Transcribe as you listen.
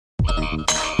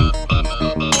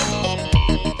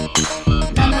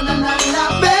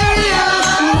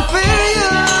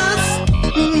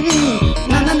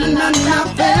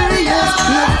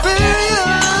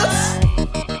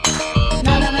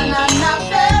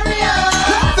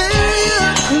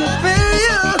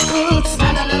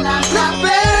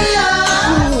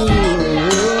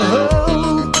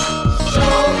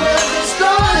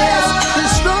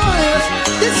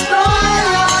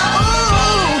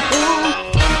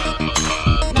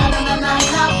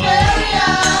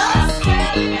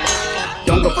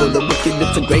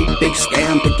it's a great big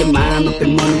scam. Pick your mind up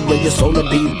and money where your soul will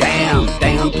be down.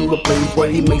 Down to a place where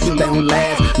he makes you down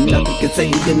last. Nothing can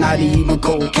save you, not even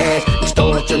cold cash.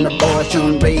 Extortion,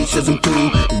 abortion, racism too.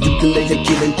 You can lay your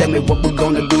kid and tell me what we're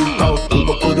gonna do. Cause don't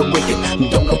go for the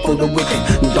wicked, don't go for the wicked,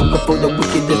 don't go for the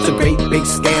wicked. It's a great big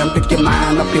scam. Pick your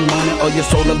mind up your money or your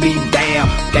soul will be down.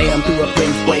 Down to a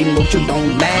place where emotion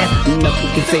don't last.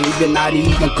 Nothing can save you, not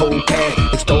even cold cash.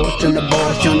 Extortion,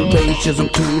 abortion,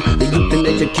 racism too. The youth and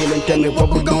they kill and tell me what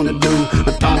we're gonna do.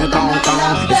 Thong, thong,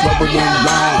 thong, it's what we went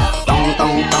wrong. Thong,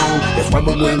 thong, thong, it's what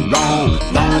we went wrong.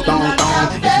 Thong, thong, thong,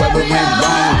 it's what we went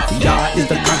wrong. God is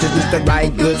the consciousness to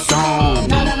write good song.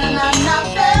 Nefarious,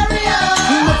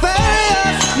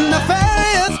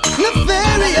 nefarious,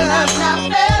 nefarious,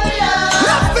 nefarious,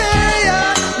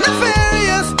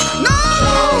 nefarious. No,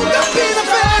 don't be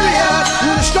nefarious.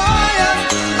 Destroy us.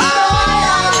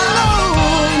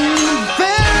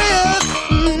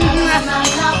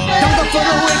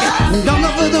 Don't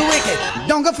go for the wicked.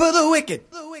 Don't go for the wicked.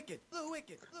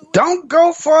 Don't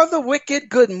go for the wicked.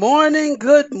 Good morning,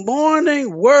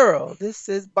 world. This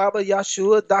is Baba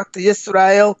Yeshua, Dr.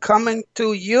 Yisrael, coming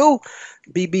to you,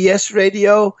 BBS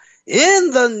Radio,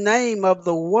 in the name of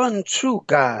the one true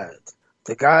God,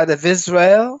 the God of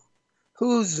Israel,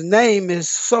 whose name is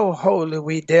so holy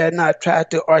we dare not try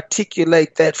to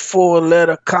articulate that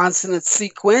four-letter consonant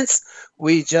sequence.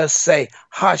 We just say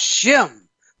Hashem.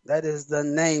 That is the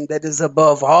name that is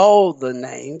above all the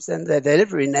names, and that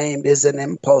every name is an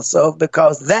impulse of,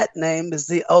 because that name is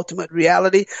the ultimate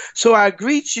reality. So I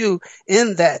greet you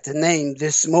in that name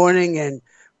this morning and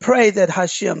pray that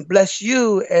Hashem bless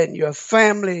you and your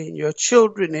family and your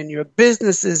children and your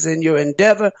businesses and your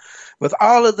endeavor with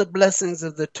all of the blessings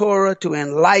of the Torah to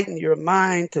enlighten your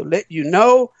mind, to let you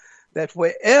know that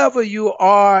wherever you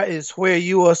are is where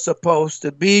you are supposed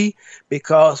to be,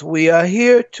 because we are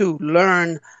here to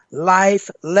learn life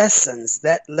lessons.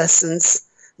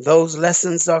 Those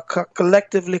lessons are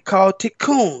collectively called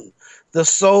tikkun. The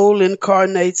soul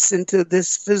incarnates into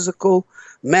this physical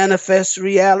manifest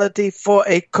reality for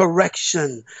a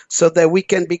correction, so that we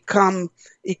can become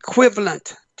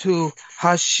equivalent to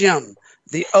Hashem,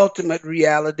 the ultimate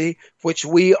reality, which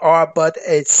we are but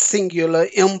a singular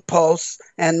impulse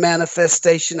and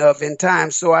manifestation of in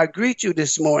time. So I greet you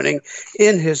this morning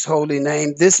in his holy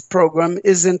name. This program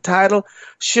is entitled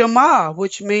Shema,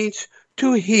 which means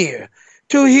to hear.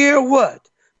 To hear what?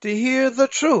 To hear the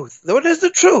truth. What is the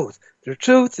truth? The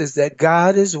truth is that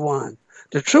God is one.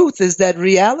 The truth is that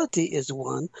reality is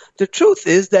one. The truth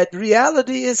is that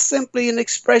reality is simply an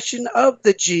expression of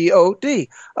the God,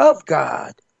 of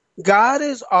God. God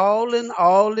is all and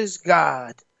all is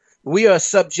God. We are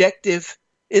subjective,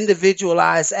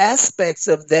 individualized aspects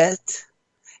of that,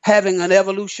 having an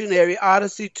evolutionary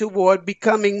odyssey toward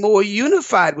becoming more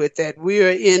unified with that. We are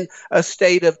in a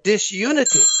state of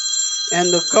disunity, and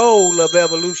the goal of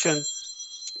evolution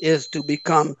is to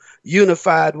become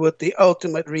unified with the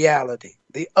ultimate reality.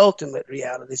 The ultimate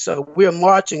reality. So we're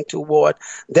marching toward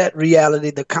that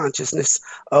reality. The consciousness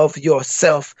of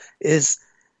yourself is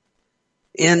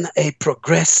in a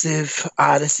progressive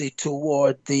odyssey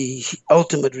toward the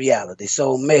ultimate reality.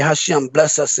 So may Hashem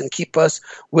bless us and keep us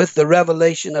with the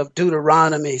revelation of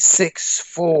Deuteronomy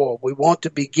 6:4. We want to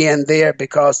begin there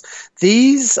because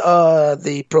these are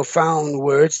the profound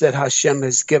words that Hashem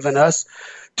has given us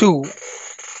to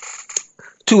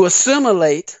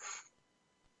assimilate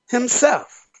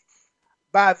himself.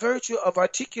 By virtue of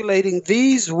articulating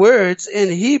these words in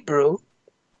Hebrew,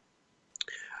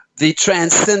 the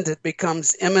transcendent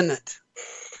becomes immanent.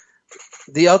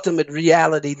 The ultimate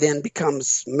reality then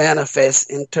becomes manifest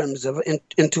in terms of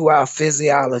into our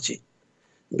physiology,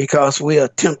 because we are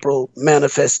temporal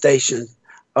manifestation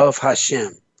of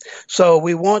Hashem. So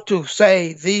we want to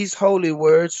say these holy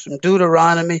words from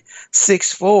Deuteronomy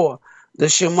 6:4. The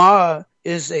Shema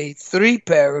is a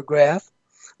 3-paragraph,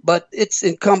 but it's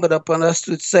incumbent upon us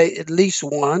to say at least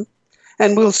one.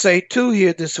 And we'll say 2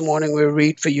 here this morning. We'll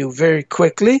read for you very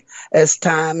quickly, as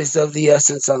time is of the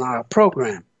essence on our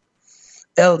program.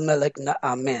 El Melech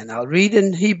Amen. I'll read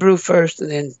in Hebrew first and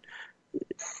then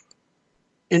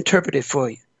interpret it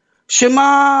for you.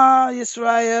 Shema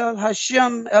Yisrael,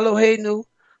 Hashem Eloheinu,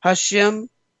 Hashem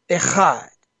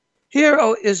Echad. Hear,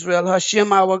 O Israel,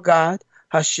 Hashem our God,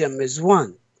 Hashem is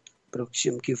one. Blessed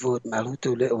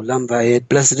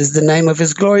is the name of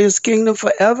his glorious kingdom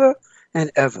forever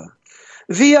and ever.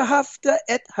 V'ahavta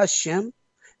et Hashem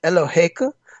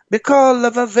Eloheka b'kol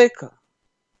levaveka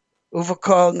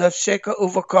uv'kol nafsheka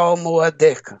uv'kol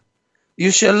moadeka.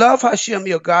 You shall love Hashem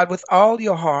your God with all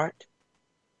your heart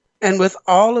and with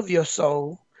all of your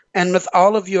soul and with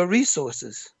all of your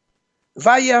resources.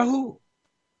 Vayahu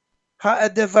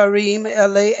Ha'adavarim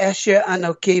ele asher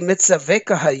anoki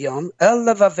mitzaveka hayom el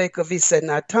levaveka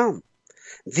v'senatam.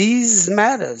 These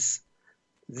matters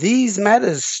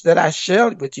that I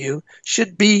shared with you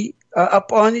should be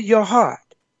upon your heart.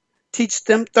 Teach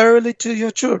them thoroughly to your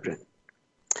children.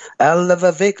 El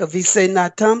levaveka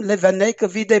v'senatam levaneka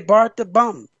v'debarta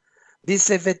bam.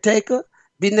 V'seveteka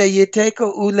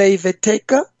b'neyeteka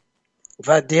uleveteka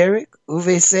v'derek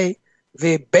uvese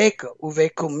v'beka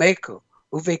uvekumeka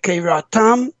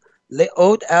uvekeratam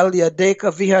leot al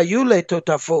yadeka v'hayule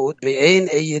totafot v'ein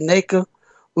eyeneka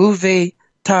uve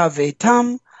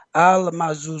tavetam al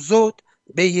mazuzot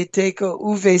beyeteka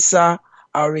uvesa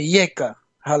ariyeka.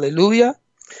 Hallelujah.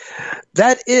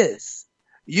 That is,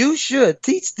 you should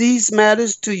teach these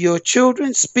matters to your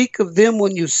children. Speak of them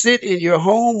when you sit in your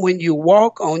home, when you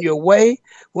walk on your way,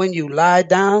 when you lie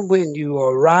down, when you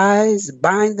arise.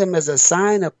 Bind them as a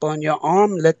sign upon your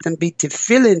arm. Let them be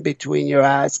tefillin between your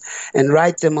eyes, and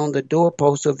write them on the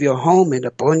doorposts of your home and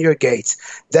upon your gates.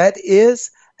 That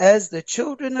is, as the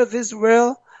children of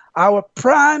Israel, our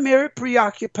primary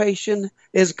preoccupation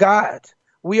is God.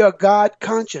 We are God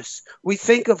conscious. We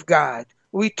think of God.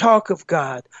 We talk of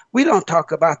God. We don't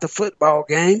talk about the football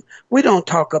game. We don't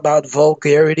talk about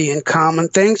vulgarity and common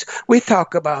things. We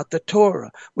talk about the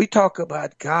Torah. We talk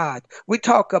about God. We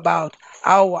talk about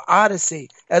our odyssey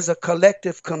as a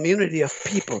collective community of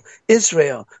people.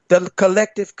 Israel, the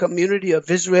collective community of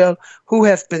Israel who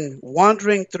have been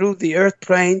wandering through the earth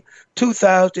plane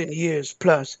 2,000 years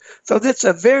plus. So that's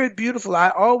a very beautiful, I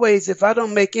always, if I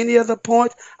don't make any other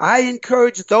point, I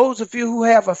encourage those of you who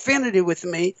have affinity with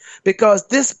me, because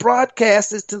this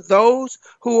broadcast is to those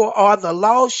who are the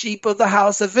lost sheep of the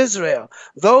house of Israel.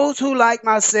 Those who, like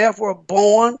myself, were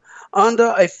born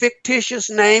under a fictitious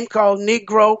name called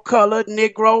Negro, Colored,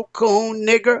 Negro, Coon,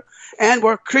 Nigger, and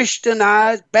were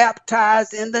Christianized,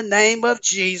 baptized in the name of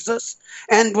Jesus,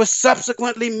 and were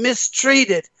subsequently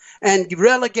mistreated and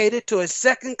relegated to a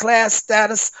second-class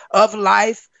status of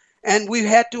life. And we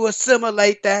had to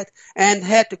assimilate that and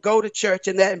had to go to church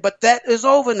and that. But that is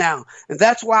over now. And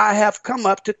that's why I have come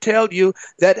up to tell you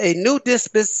that a new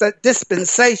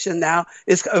dispensation now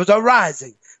is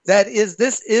arising. That is,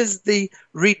 this is the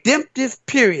redemptive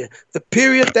period, the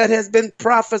period that has been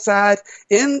prophesied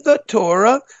in the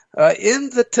Torah,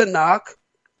 in the Tanakh.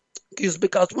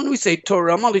 Because when we say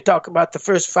Torah, I'm only talking about the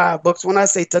first 5 books. When I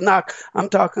say Tanakh, I'm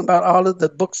talking about all of the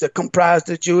books that comprise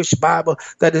the Jewish Bible.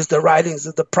 That is the writings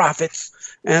of the prophets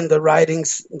and the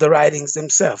writings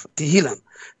themselves, Tehillim,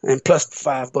 and plus the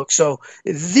 5 books. So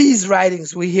these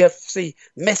writings, we have see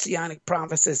messianic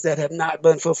prophecies that have not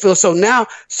been fulfilled. So now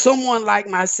someone like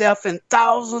myself and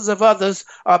thousands of others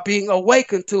are being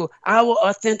awakened to our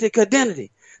authentic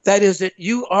identity. That is that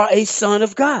you are a son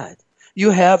of God. You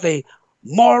have a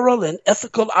moral and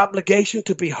ethical obligation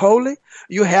to be holy.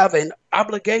 You have an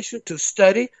obligation to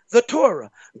study the Torah.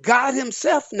 God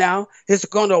himself now is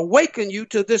going to awaken you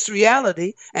to this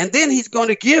reality, and then he's going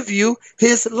to give you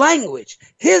his language.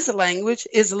 His language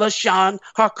is Lashon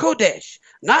HaKodesh,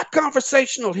 not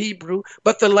conversational Hebrew,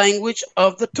 but the language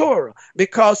of the Torah,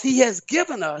 because he has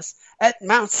given us at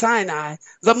Mount Sinai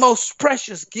the most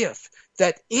precious gift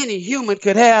that any human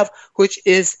could have, which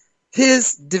is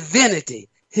his divinity.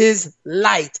 His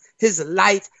light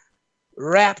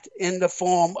wrapped in the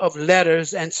form of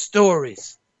letters and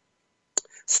stories.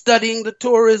 Studying the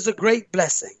Torah is a great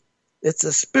blessing. It's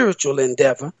a spiritual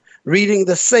endeavor. Reading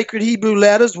the sacred Hebrew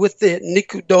letters with the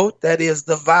nikudot, that is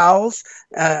the vowels,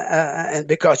 and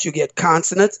because you get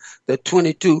consonants, the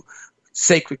 22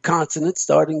 sacred consonants,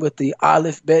 starting with the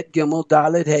Aleph, Bet, Gimel,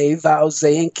 Dalet, Hey, Vav,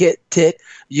 Zayin, Ket, Tet,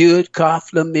 Yud,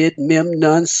 Kaf, Lamed, Mem,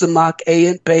 Nun, Samak,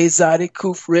 Ayin, Pei, Zadi,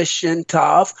 Kuf, Resh, Shin,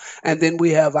 Tav. And then we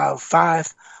have our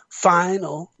 5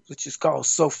 final, which is called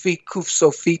Sofit, Kuf,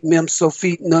 Sofit, Mem,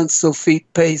 Sofit, Nun, Sofit,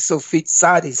 Pei, Sofit,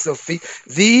 Sadi, Sofit.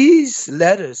 These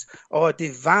letters are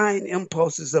divine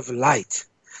impulses of light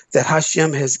that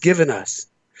Hashem has given us.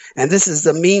 And this is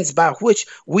the means by which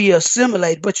we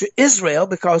assimilate. But you're Israel,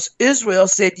 because Israel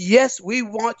said, yes, we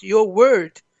want your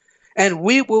word, and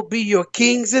we will be your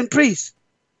kings and priests.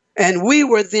 And we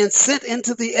were then sent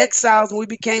into the exiles, and we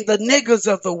became the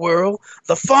niggers of the world,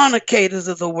 the fornicators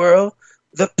of the world,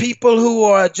 the people who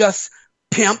are just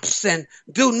pimps and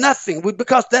do nothing.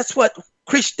 Because that's what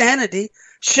Christianity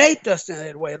shaped us in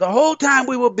that way. The whole time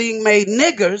we were being made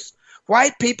niggers,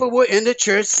 white people were in the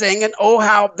church singing, oh,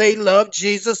 how they loved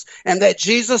Jesus and that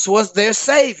Jesus was their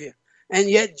savior. And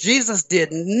yet Jesus did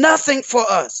nothing for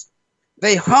us.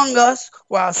 They hung us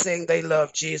while saying they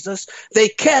love Jesus. They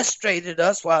castrated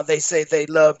us while they say they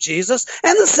love Jesus.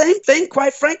 And the same thing,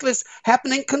 quite frankly, is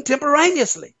happening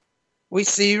contemporaneously. We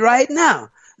see right now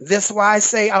That's why I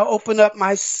say I open up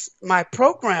my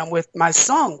program with my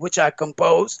song, which I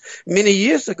composed many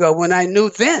years ago when I knew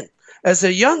then as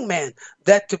a young man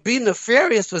that to be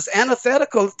nefarious was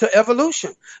antithetical to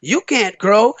evolution. You can't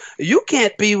grow. You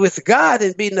can't be with God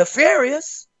and be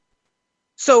nefarious.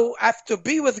 So to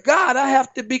be with God, I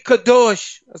have to be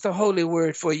kadosh. That's a holy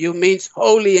word for you. It means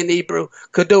holy in Hebrew,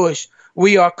 kadosh.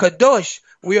 We are kadosh.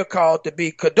 We are called to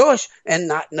be kadosh and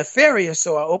not nefarious.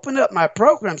 So I open up my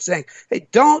program saying, hey,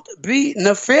 don't be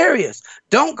nefarious.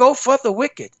 Don't go for the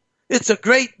wicked. It's a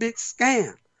great big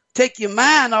scam. Take your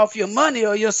mind off your money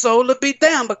or your soul will be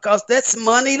damned, because that's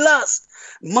money lust.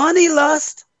 Money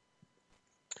lust,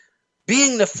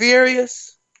 being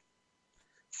nefarious,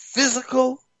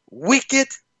 physical, wicked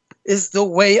is the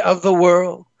way of the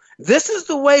world. This is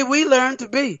the way we learn to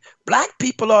be. Black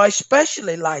people are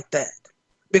especially like that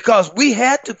because we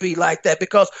had to be like that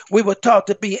because we were taught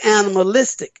to be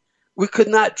animalistic. We could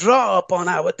not draw upon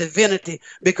our divinity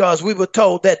because we were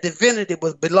told that divinity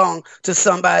would belong to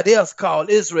somebody else called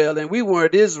Israel, and we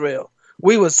weren't Israel.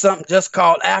 We were something just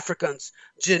called Africans,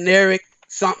 generic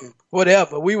something,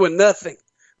 whatever. We were nothing.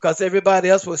 Because everybody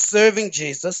else was serving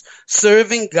Jesus,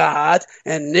 serving God,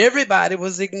 and everybody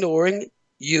was ignoring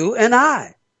you and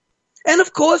I. And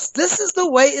of course, this is the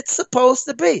way it's supposed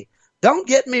to be. Don't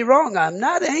get me wrong. I'm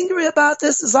not angry about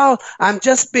this at all. I'm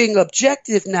just being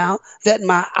objective now that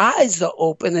my eyes are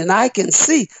open and I can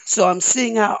see. So I'm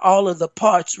seeing how all of the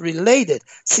parts related.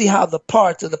 See how the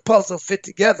parts of the puzzle fit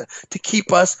together to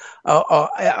keep us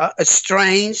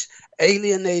estranged,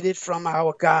 alienated from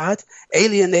our God,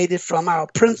 alienated from our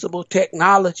principal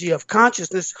technology of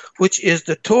consciousness, which is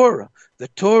the Torah. The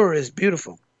Torah is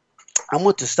beautiful. I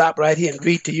want to stop right here and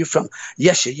read to you from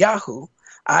Yeshayahu,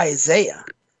 Isaiah,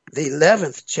 the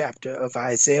 11th chapter of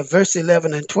Isaiah, verse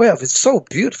 11 and 12. It's so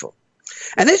beautiful.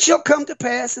 And it shall come to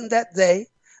pass in that day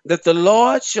that the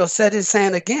Lord shall set his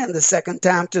hand again the second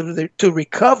time to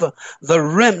recover the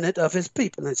remnant of his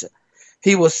people. And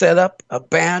he will set up a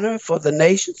banner for the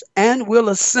nations and will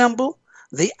assemble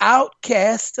the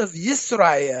outcast of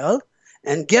Yisrael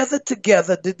and gather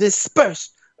together the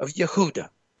dispersed of Yehudah.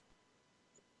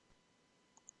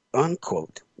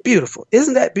 Unquote. Beautiful.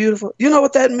 Isn't that beautiful? You know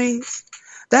what that means?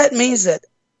 That means that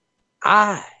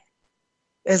I,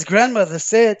 as grandmother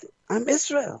said, I'm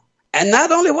Israel. And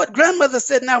not only what grandmother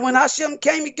said, now when Hashem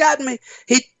came, he got me,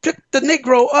 he took the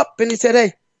Negro up and he said,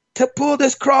 hey, to pull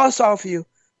this cross off you.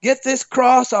 Get this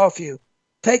cross off you.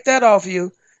 Take that off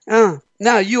you.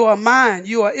 Now you are mine.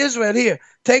 You are Israel here.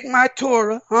 Take my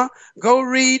Torah. Go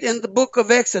read in the book of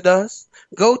Exodus.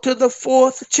 Go to the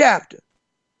 4th chapter.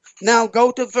 Now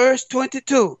go to verse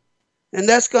 22. And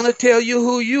that's going to tell you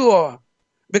who you are.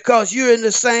 Because you're in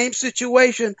the same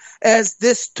situation as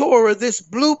this Torah, this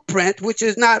blueprint, which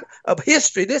is not of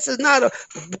history. This is not a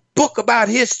book about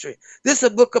history. This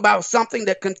is a book about something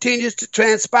that continues to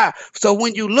transpire. So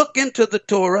when you look into the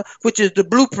Torah, which is the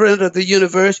blueprint of the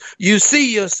universe, you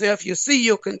see yourself, you see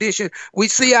your condition. We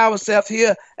see ourselves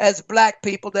here as black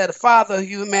people that are father of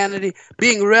humanity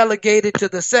being relegated to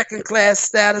the second-class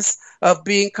status of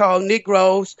being called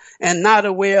Negroes and not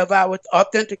aware of our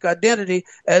authentic identity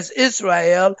as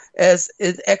Israel, as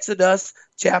in Exodus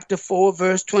chapter 4,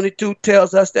 verse 22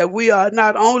 tells us that we are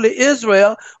not only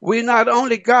Israel, we're not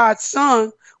only God's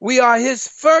son, we are his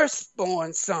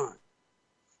firstborn son.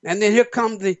 And then here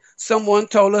comes someone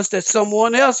told us that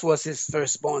someone else was his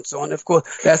firstborn son. Of course,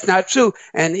 that's not true.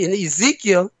 And in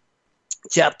Ezekiel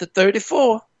chapter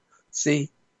 34, see,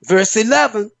 verse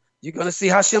 11, you're going to see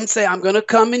Hashem say, I'm going to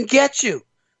come and get you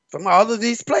from all of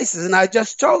these places. And I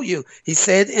just told you, he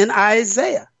said in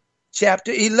Isaiah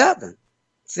chapter 11,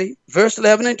 see, verse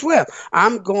 11 and 12,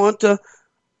 I'm going to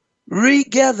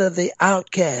regather the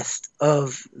outcast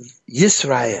of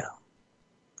Yisrael.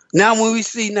 Now when we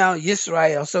see now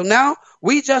Yisrael, so now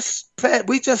we just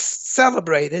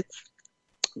celebrated,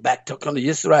 back talking to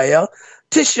Yisrael,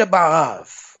 TISHA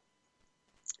B'Av,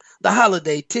 the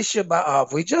holiday TISHA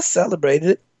B'Av. We just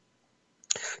celebrated it.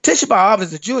 TISHA B'Av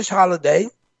is a Jewish holiday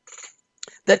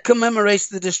that commemorates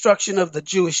the destruction of the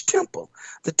Jewish temple.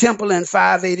 The temple in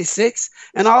 586,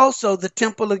 and also the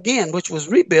temple again, which was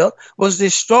rebuilt, was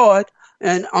destroyed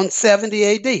on 70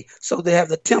 AD. So they have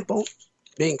the temple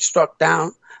being struck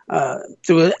down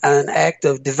through an act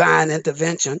of divine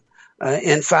intervention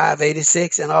in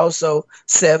 586 and also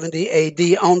 70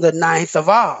 AD on the 9th of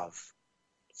Av.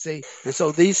 See, and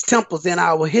so these temples in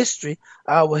our history,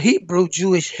 our Hebrew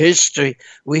Jewish history,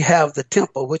 we have the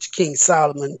temple which King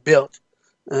Solomon built.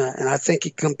 And I think he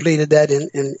completed that in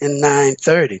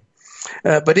 930.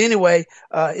 But anyway,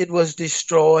 it was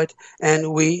destroyed,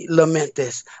 and we lament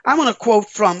this. I'm going to quote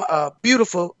from a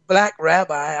beautiful black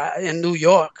rabbi in New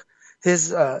York.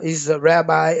 He's a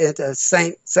rabbi at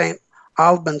St.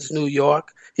 Albans, New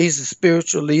York. He's the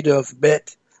spiritual leader of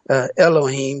Bet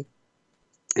Elohim,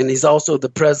 and he's also the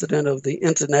president of the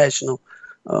International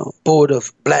Board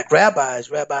of Black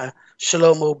Rabbis, Rabbi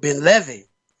Shlomo Ben Levi,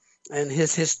 and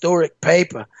his historic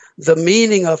paper, The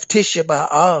Meaning of TISHA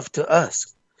B'Av to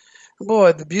Us.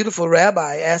 Boy, the beautiful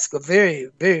rabbi asked a very,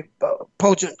 very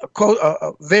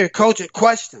very cogent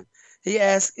question. He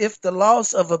asked if the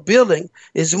loss of a building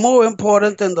is more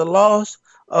important than the loss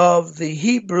of the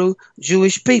Hebrew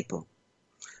Jewish people.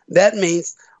 That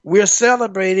means we're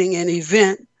celebrating an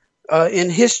event in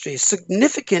history, a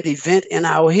significant event in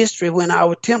our history when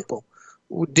our temple,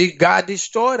 God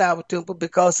destroyed our temple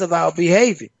because of our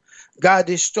behavior. God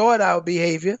destroyed our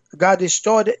behavior. God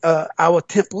destroyed our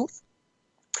temple.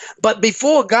 But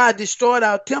before God destroyed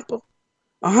our temple,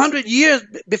 100 years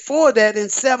before that, in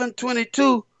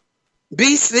 722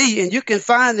 BC, and you can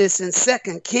find this in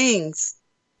 2 Kings,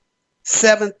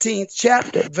 17th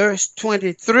chapter, verse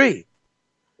 23.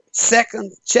 2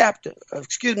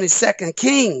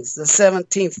 Kings, the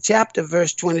 17th chapter,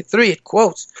 verse 23, it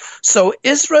quotes, "So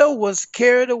Israel was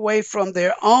carried away from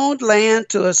their own land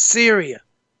to Assyria,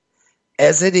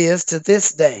 as it is to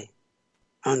this day,"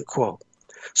 unquote.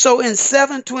 So in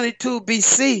 722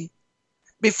 BC,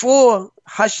 before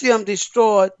Hashem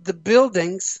destroyed the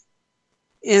buildings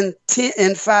in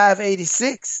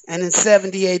 586 and in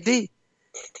 70 AD,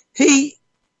 he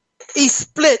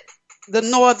split the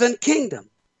northern kingdom.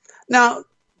 Now,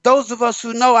 those of us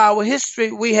who know our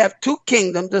history, we have two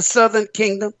kingdoms, the southern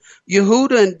kingdom,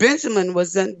 Yehuda and Benjamin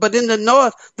was in, but in the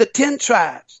north, the 10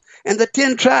 tribes. And the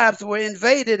 10 tribes were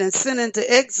invaded and sent into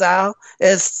exile,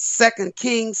 as 2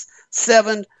 Kings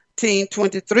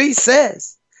 17:23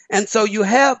 says. And so you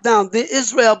have now the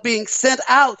Israel being sent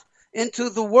out into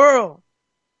the world.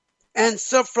 And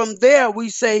so from there we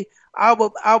say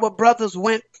our brothers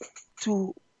went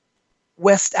to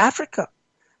West Africa.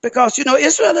 Because,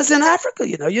 Israel is in Africa,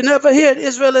 You never hear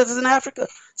Israel is in Africa.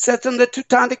 Set on the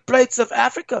tectonic plates of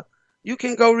Africa. You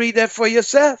can go read that for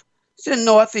yourself. It's in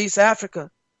Northeast Africa.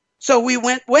 So we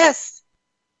went west.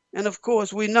 And of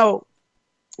course, we know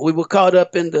we were caught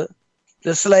up in the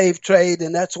slave trade.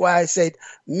 And that's why I said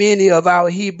many of our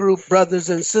Hebrew brothers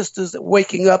and sisters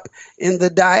waking up in the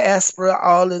diaspora,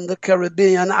 all in the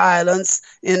Caribbean islands,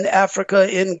 in Africa,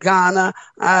 in Ghana,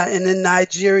 and in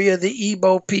Nigeria, the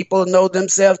Igbo people know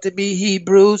themselves to be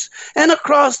Hebrews, and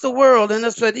across the world. And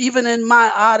that's what even in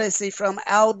my odyssey from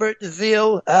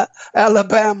Albertville,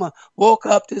 Alabama, woke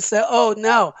up to say, oh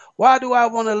no, why do I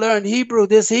want to learn Hebrew?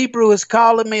 This Hebrew is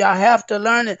calling me. I have to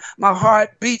learn it. My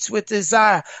heart beats with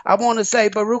desire. I want to say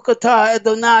Baruch atah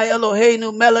Adonai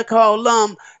Eloheinu melech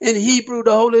haolam, in Hebrew,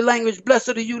 the holy language.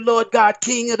 Blessed are you, Lord God,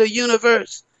 King of the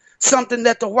universe. Something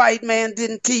that the white man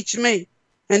didn't teach me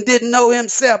and didn't know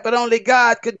himself, but only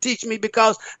God could teach me,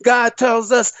 because God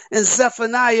tells us in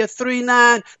Zephaniah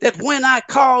 3:9 that when I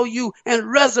call you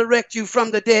and resurrect you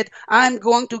from the dead, I'm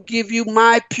going to give you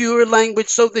my pure language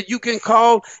so that you can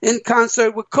call in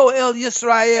concert with Koel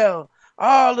Yisrael.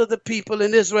 All of the people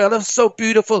in Israel are so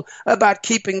beautiful about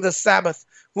keeping the Sabbath.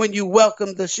 When you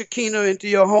welcome the Shekinah into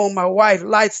your home, my wife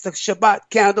lights the Shabbat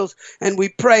candles and we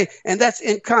pray. And that's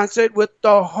in concert with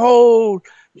the whole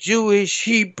Jewish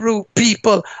Hebrew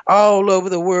people all over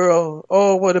the world.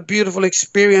 Oh, what a beautiful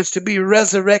experience to be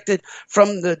resurrected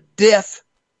from the death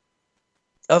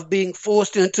of being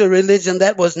forced into a religion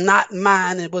that was not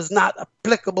mine. It was not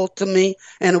applicable to me,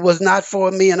 and it was not for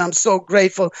me. And I'm so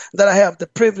grateful that I have the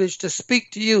privilege to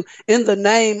speak to you in the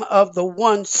name of the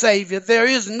one Savior. There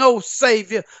is no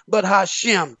Savior but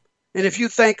Hashem. And if you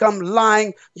think I'm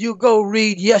lying, you go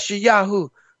read Yeshayahu,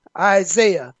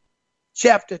 Isaiah,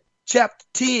 chapter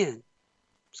 10.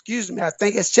 I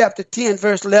think it's chapter 10,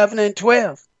 verse 11 and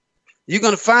 12. You're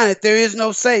going to find that there is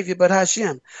no Savior but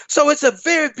Hashem. So it's a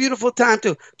very beautiful time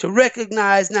to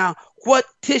recognize now what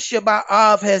Tisha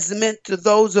B'Av has meant to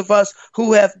those of us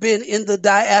who have been in the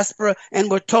diaspora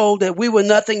and were told that we were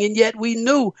nothing, and yet we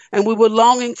knew, and we were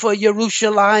longing for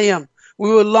Yerushalayim.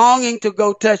 We were longing to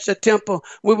go touch the temple.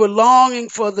 We were longing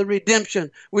for the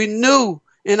redemption. We knew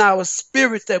in our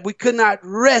spirits that we could not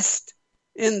rest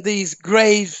in these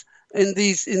graves, in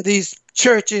these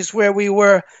churches where we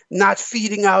were not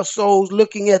feeding our souls,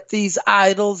 looking at these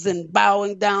idols and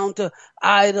bowing down to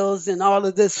idols and all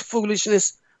of this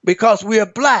foolishness, because we are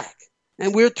black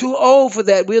and we're too old for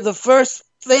that. We're the first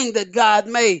thing that God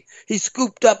made. He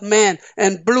scooped up man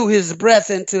and blew his breath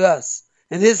into us.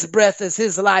 And his breath is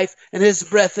his life, and his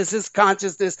breath is his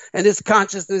consciousness, and his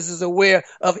consciousness is aware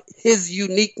of his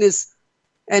uniqueness,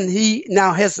 and he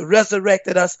now has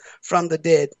resurrected us from the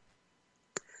dead.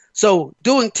 So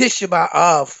doing Tisha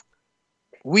B'Av,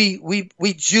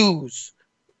 we Jews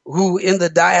who in the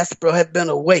diaspora have been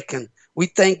awakened. We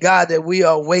thank God that we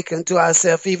are awakened to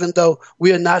ourselves, even though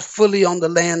we are not fully on the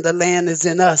land. The land is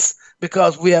in us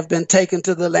because we have been taken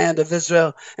to the land of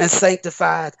Israel and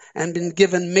sanctified and been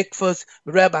given mikvahs.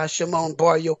 Rabbi Shimon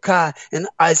Bar Yochai and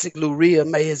Isaac Luria,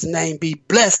 may his name be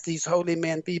blessed. These holy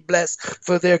men be blessed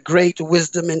for their great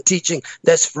wisdom and teaching.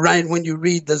 That's right. When you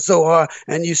read the Zohar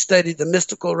and you study the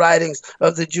mystical writings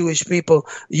of the Jewish people,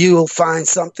 you'll find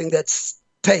something that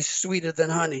tastes sweeter than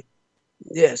honey.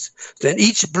 Yes. Then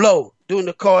each blow during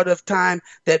the course of time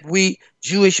that we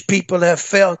Jewish people have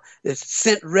felt is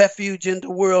sent refuge in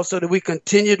the world so that we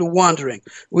continue to wandering.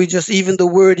 We just, even the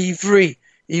word Ivri,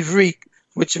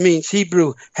 which means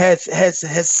Hebrew, has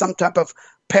some type of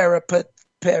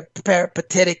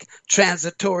peripatetic,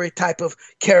 transitory type of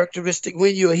characteristic.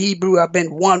 When you're a Hebrew, I've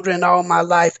been wandering all my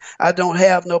life. I don't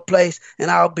have no place,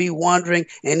 and I'll be wandering,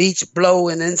 and each blow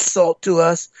an insult to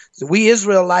us. So we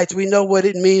Israelites, we know what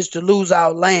it means to lose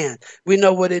our land. We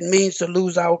know what it means to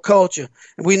lose our culture.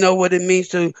 And we know what it means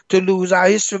to lose our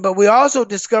history, but we're also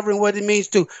discovering what it means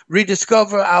to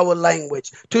rediscover our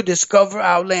language, to discover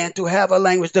our land, to have a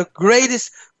language. The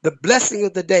blessing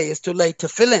of the day is to lay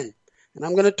tefillin. And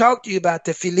I'm going to talk to you about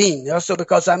tefillin. Also,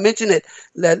 because I mentioned it,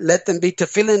 let them be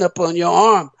tefillin upon your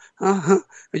arm,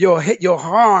 your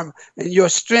arm and your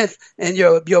strength and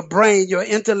your brain, your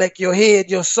intellect, your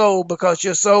head, your soul, because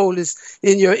your soul is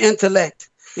in your intellect,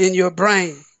 in your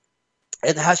brain.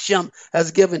 And Hashem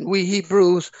has given we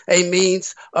Hebrews a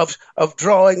means of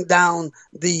drawing down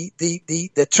the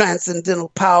transcendental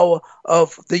power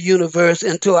of the universe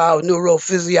into our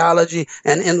neurophysiology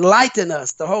and enlighten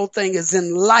us. The whole thing is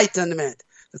enlightenment.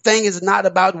 The thing is not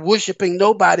about worshiping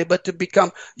nobody, but to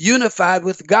become unified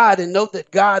with God and know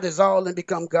that God is all and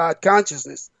become God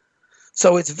consciousness.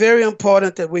 So it's very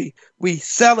important that we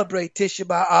celebrate Tisha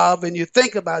B'Av, and you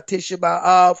think about Tisha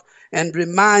B'Av and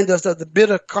remind us of the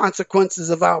bitter consequences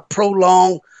of our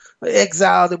prolonged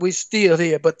exile that we're still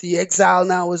here. But the exile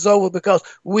now is over because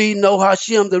we know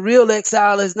Hashem. The real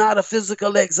exile is not a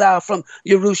physical exile from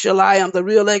Jerusalem. The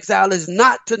real exile is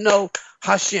not to know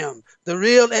Hashem. The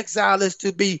real exile is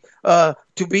to be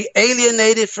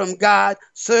alienated from God,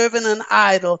 serving an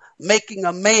idol, making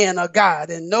a man a God,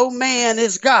 and no man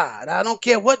is God. I don't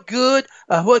care what good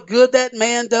that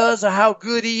man does or how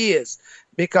good he is,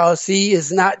 because he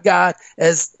is not God.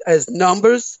 As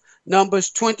Numbers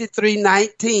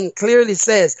 23:19 clearly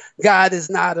says, God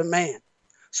is not a man.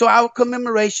 So our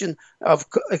commemoration of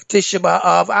Tisha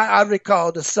B'Av, I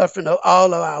recall the suffering of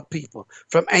all of our people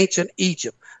from ancient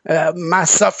Egypt. My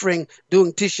suffering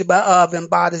during Tisha B'Av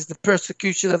embodies the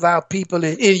persecution of our people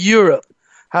in Europe,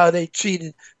 how they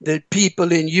treated the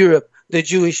people in Europe, the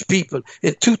Jewish people,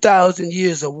 in 2,000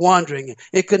 years of wandering.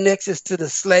 It connects us to the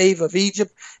slave of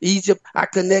Egypt. I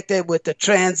connect that with the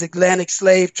transatlantic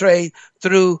slave trade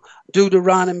through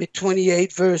Deuteronomy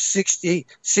 28, verse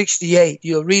 68.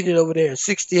 You'll read it over there,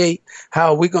 68,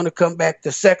 how we're going to come back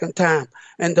the second time.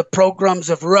 And the pogroms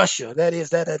of Russia, that is,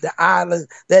 that the island,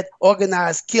 that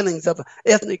organized killings of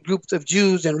ethnic groups of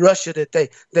Jews in Russia that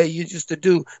they used to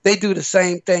do. They do the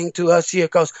same thing to us here,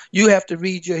 because you have to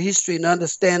read your history and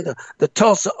understand the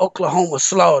Tulsa, Oklahoma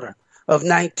slaughter of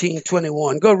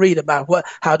 1921. Go read about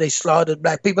how they slaughtered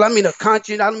black people. I mean a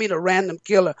conscience. I don't mean a random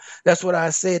killer. That's what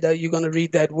I said. You're going to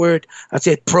read that word. I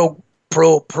said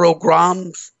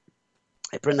pogroms.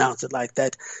 I pronounce it like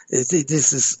that.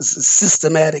 This is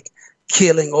systematic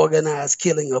killing, organized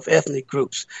killing of ethnic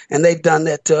groups. And they've done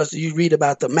that to us. You read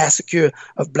about the massacre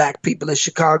of black people in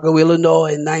Chicago,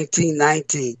 Illinois in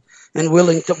 1919, and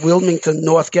Wilmington,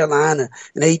 North Carolina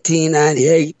in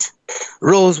 1898.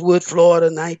 Rosewood, Florida,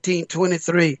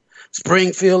 1923.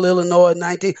 Springfield, Illinois,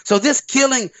 19. So this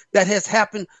killing that has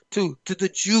happened to the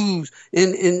Jews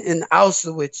in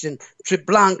Auschwitz and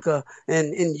Treblinka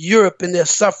and in Europe and their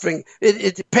suffering,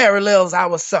 it parallels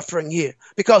our suffering here,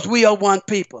 because we are one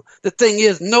people. The thing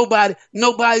is, nobody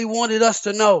wanted us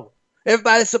to know.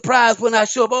 Everybody's surprised when I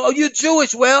show up. Oh, you're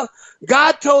Jewish. Well,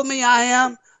 God told me I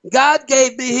am. God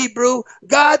gave me Hebrew.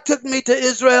 God took me to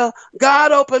Israel.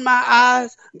 God opened my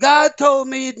eyes. God told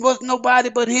me it was nobody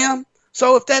but him.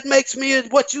 So if that makes me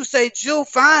what you say, Jew,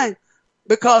 fine,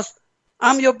 because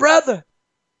I'm your brother.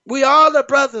 We all are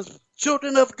brothers,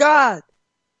 children of God.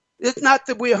 It's not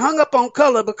that we're hung up on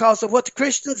color because of what the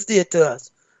Christians did to us.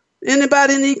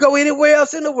 Anybody need to go anywhere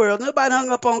else in the world? Nobody hung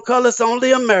up on color. It's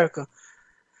only America.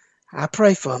 I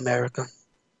pray for America.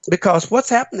 Because what's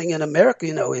happening in America,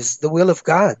 is the will of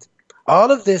God.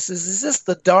 All of this is just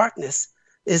the darkness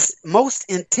is most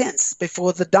intense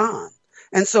before the dawn.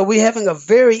 And so we're having a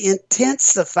very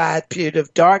intensified period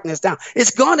of darkness now.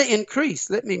 It's going to increase.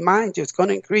 Let me mind you, it's going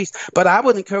to increase. But I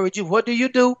would encourage you, what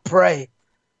do? Pray.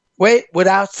 Wait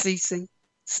without ceasing.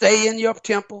 Stay in your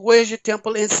temple. Where's your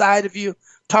temple? Inside of you.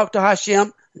 Talk to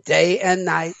Hashem day and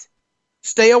night.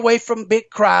 Stay away from big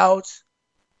crowds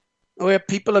where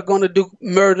people are going to do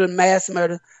murder, mass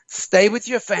murder. Stay with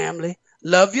your family.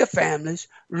 Love your families.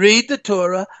 Read the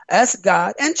Torah. Ask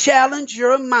God and challenge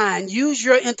your mind. Use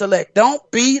your intellect.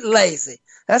 Don't be lazy.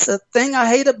 That's the thing I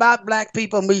hate about black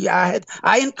people.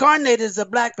 I incarnated as a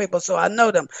black people, so I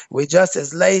know them. We're just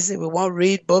as lazy. We won't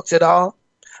read books at all.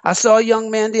 I saw a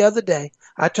young man the other day.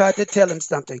 I tried to tell him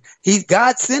something.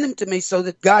 God sent him to me so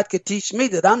that God could teach me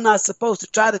that I'm not supposed to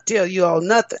try to tell you all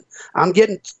nothing. I'm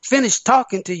getting finished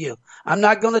talking to you. I'm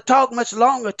not going to talk much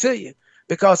longer to you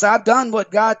because I've done what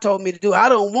God told me to do. I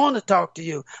don't want to talk to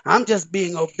you. I'm just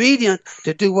being obedient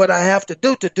to do what I have to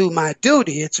do my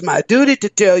duty. It's my duty to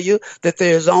tell you that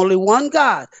there's only one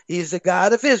God. He is the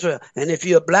God of Israel. And if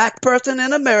you're a black person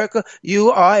in America,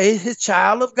 you are a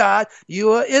child of God.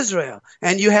 You are Israel.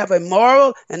 And you have a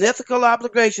moral and ethical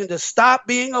obligation to stop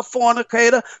being a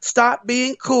fornicator, stop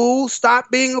being cool,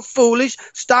 stop being foolish,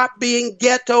 stop being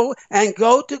ghetto, and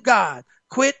go to God.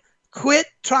 Quit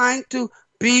trying to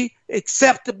be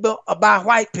acceptable by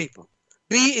white people.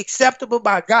 Be acceptable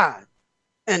by God.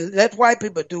 And let white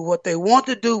people do what they want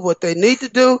to do, what they need to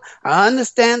do. I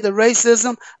understand the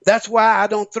racism. That's why I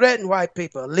don't threaten white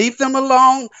people. Leave them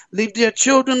alone. Leave their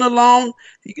children alone.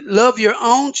 Love your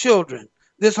own children.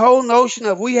 This whole notion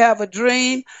of we have a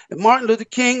dream, Martin Luther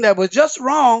King, that was just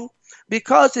wrong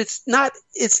because it's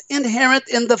inherent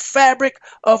in the fabric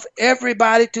of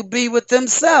everybody to be with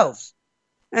themselves.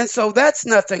 And so that's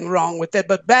nothing wrong with that.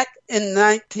 But back in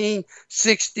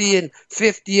 1960 and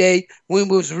 58, when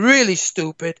we was really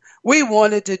stupid, we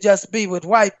wanted to just be with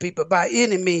white people by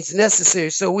any means necessary.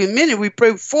 So we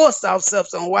forced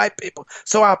ourselves on white people.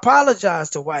 So I apologize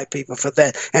to white people for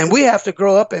that. And we have to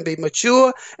grow up and be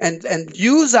mature and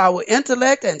use our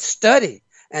intellect and study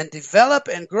and develop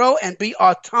and grow and be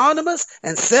autonomous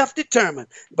and self-determined.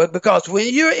 But because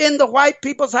when you're in the white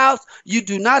people's house, you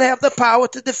do not have the power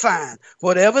to define.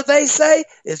 Whatever they say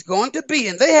is going to be,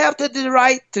 and they have the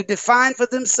right to define for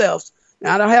themselves.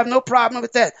 Now, I don't have no problem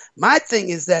with that. My thing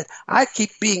is that I keep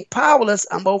being powerless.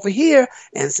 I'm over here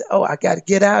and say, I got to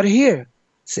get out of here.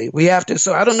 See, we have to.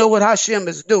 So I don't know what Hashem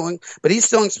is doing, but he's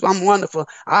doing something wonderful.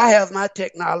 I have my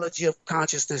technology of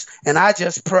consciousness, and I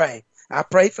just pray. I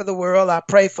pray for the world. I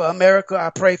pray for America.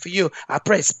 I pray for you. I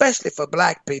pray especially for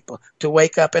black people to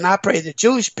wake up. And I pray the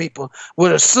Jewish people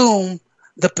would assume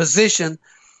the position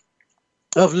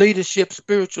of leadership,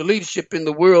 spiritual leadership in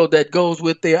the world that goes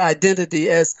with their identity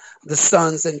as the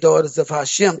sons and daughters of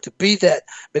Hashem, to be that,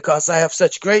 because I have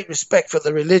such great respect for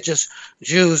the religious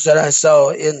Jews that I saw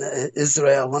in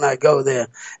Israel when I go there.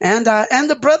 And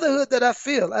the brotherhood that I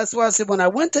feel. That's why I said when I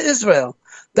went to Israel,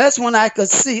 that's when I could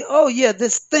see,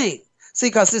 this thing. See,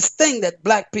 because this thing that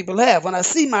black people have, when I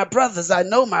see my brothers, I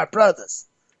know my brothers.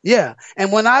 Yeah.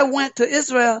 And when I went to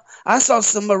Israel, I saw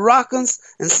some Moroccans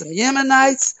and some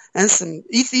Yemenites and some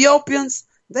Ethiopians.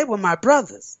 They were my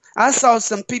brothers. I saw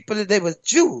some people that they were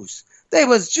Jews. They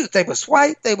was Jews. They was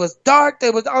white. They was dark.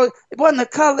 It wasn't the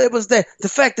color. It was the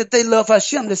fact that they love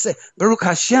Hashem. They say, Baruch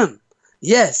Hashem.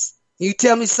 Yes. You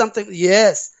tell me something?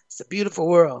 Yes. It's a beautiful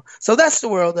world. So that's the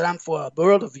world that I'm for, a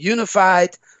world of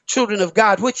unified children of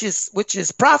God, which is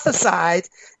prophesied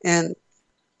in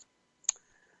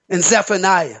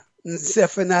Zephaniah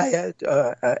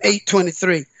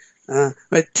 8:23.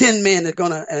 10 men are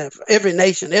going to, every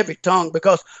nation, every tongue,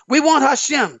 because we want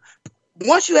Hashem.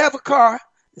 Once you have a car,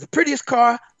 the prettiest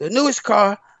car, the newest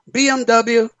car,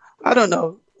 BMW, I don't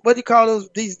know, what do you call those,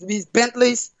 these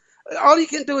Bentleys? All you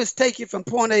can do is take you from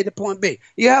point A to point B.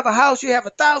 You have a house, you have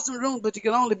 1,000 rooms, but you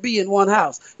can only be in one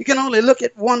house. You can only look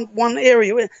at one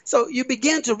area. So you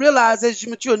begin to realize as you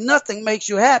mature, nothing makes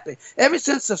you happy. Every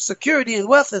sense of security and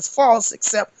wealth is false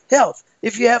except health.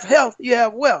 If you have health, you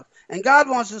have wealth. And God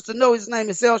wants us to know his name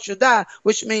is El Shaddai,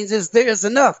 which means there is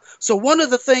enough. So one of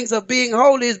the things of being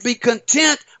holy is be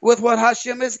content with what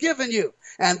Hashem has given you.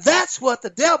 And that's what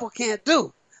the devil can't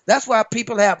do. That's why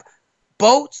people have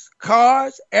boats,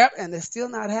 cars, and they're still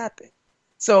not happy.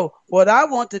 So what I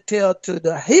want to tell to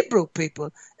the Hebrew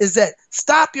people is that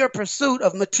stop your pursuit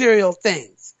of material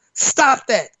things. Stop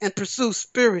that and pursue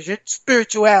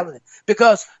spirituality,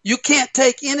 because you can't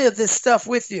take any of this stuff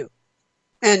with you.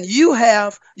 And you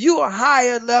are a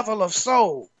higher level of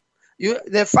soul.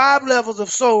 There are 5 levels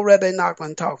of soul Rebbe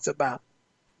Nachman talks about.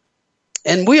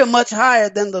 And we are much higher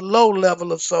than the low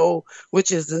level of soul,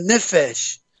 which is the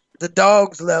nefesh, the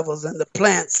dog's levels and the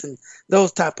plants and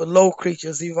those type of low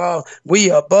creatures evolve.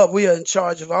 We are above, we are in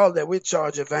charge of all that. We're in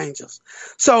charge of angels.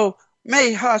 So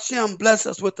may Hashem bless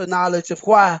us with the knowledge of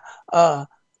why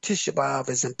TISHA B'Av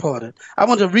is important. I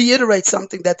want to reiterate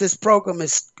something that this program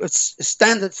is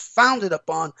founded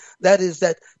upon. That is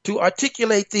that to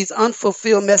articulate these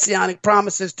unfulfilled messianic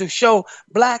promises to show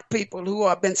black people who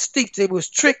have been steeped, they was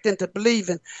tricked into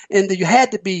believing, and that you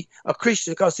had to be a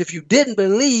Christian, because if you didn't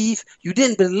believe, you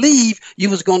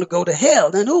was going to go to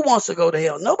hell. And who wants to go to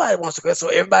hell? Nobody wants to go. So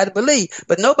everybody believe,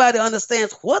 but nobody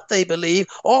understands what they believe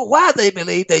or why they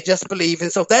believe. They just believe,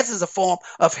 and so that is a form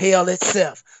of hell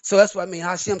itself. So that's what I mean.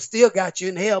 Hashem still got you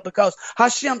in hell, because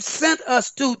Hashem sent us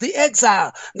to the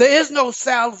exile. There is no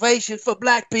salvation for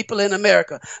black people in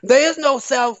America. There is no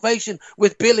salvation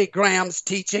with Billy Graham's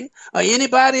teaching or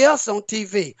anybody else on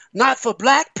TV. Not for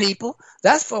black people.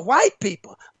 That's for white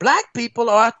people. Black people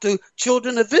are the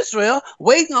children of Israel,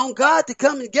 waiting on God to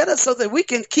come and get us so that we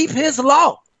can keep his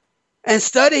law and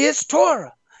study his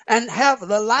Torah and have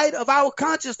the light of our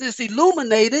consciousness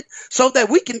illuminated so that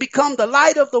we can become the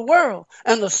light of the world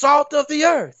and the salt of the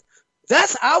earth.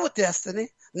 That's our destiny,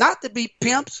 not to be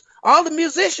pimps. All the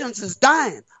musicians is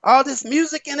dying. All this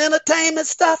music and entertainment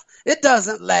stuff, it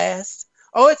doesn't last.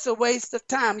 Oh, it's a waste of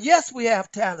time. Yes, we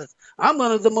have talent. I'm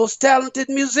one of the most talented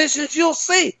musicians you'll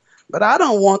see. But I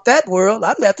don't want that world.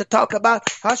 I'd have to talk about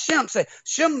Hashem. Say,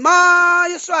 Shema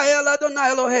Yisrael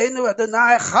Adonai Eloheinu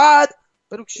Adonai Echad.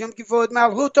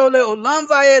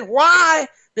 Why?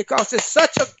 Because it's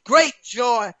such a great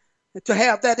joy to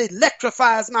have that.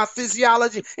 Electrifies my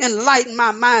physiology, enlighten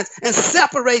my mind, and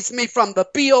separates me from the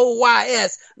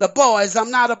boys, the boys. I'm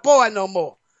not a boy no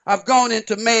more. I've gone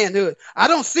into manhood. I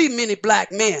don't see many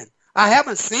black men. I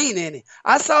haven't seen any.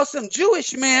 I saw some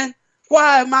Jewish men.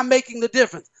 Why am I making the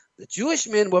difference? The Jewish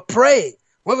men were praying.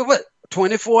 What?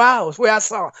 24 hours. Where I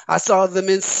saw them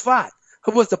in Sfat.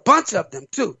 There was a bunch of them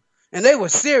too. And they were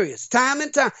serious, time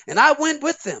and time. And I went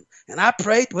with them, and I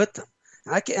prayed with them.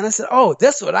 And I said, oh,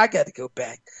 that's what I got to go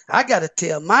back. I got to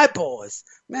tell my boys,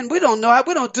 man, we don't know.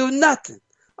 We don't do nothing.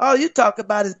 All you talk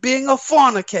about is being a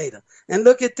fornicator. And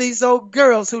look at these old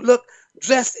girls who look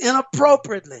dressed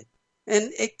inappropriately and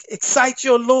excite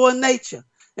your lower nature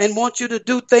and want you to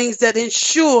do things that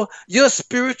ensure your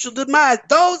spiritual demise.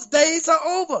 Those days are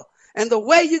over. And the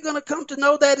way you're going to come to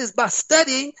know that is by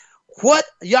studying what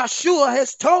Yeshua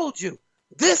has told you.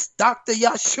 This Dr.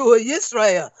 Yeshua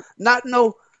Yisrael, not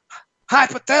no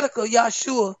hypothetical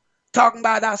Yeshua talking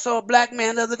about, I saw a black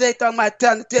man the other day talking about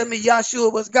trying to tell me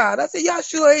Yeshua was God. I said,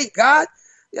 Yeshua ain't God.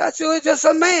 Yeshua is just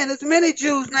a man. There's many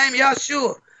Jews named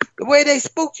Yeshua. The way they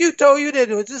spoke, you told you that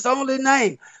it was his only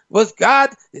name was God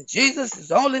and Jesus is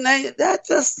the only name. That's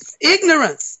just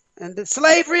ignorance. And the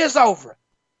slavery is over.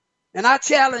 And I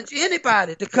challenge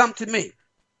anybody to come to me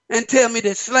and tell me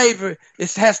that slavery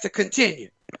has to continue.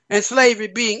 And slavery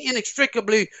being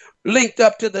inextricably linked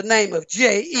up to the name of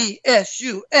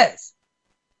Jesus.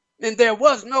 And there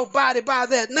was nobody by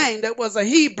that name that was a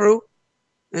Hebrew,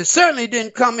 and certainly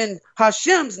didn't come in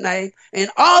Hashem's name. And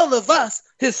all of us,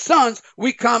 his sons,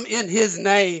 we come in his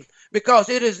name, because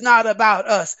it is not about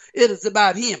us. It is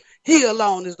about him. He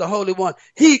alone is the Holy One.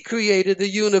 He created the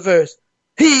universe.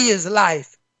 He is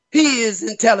life. He is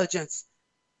intelligence.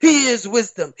 He is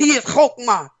wisdom. He is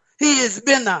Chokmah. He is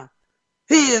Binah.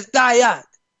 He is Dayat.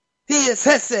 He is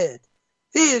Hesed.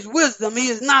 He is wisdom. He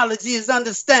is knowledge. He is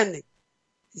understanding.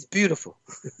 He's beautiful.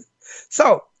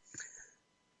 So,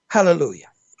 hallelujah.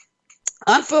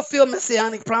 Unfulfilled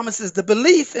messianic promises, the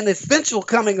belief in the eventual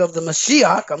coming of the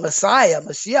Mashiach, a Messiah.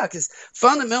 Mashiach is a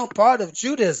fundamental part of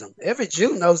Judaism. Every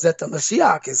Jew knows that the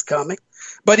Mashiach is coming,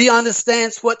 but he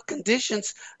understands what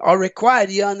conditions are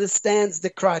required. He understands the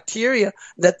criteria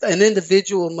that an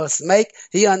individual must make.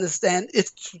 He understands it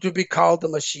to be called the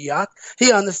Mashiach.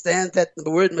 He understands that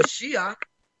the word Mashiach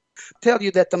tell you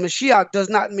that the Mashiach does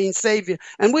not mean Savior.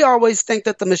 And we always think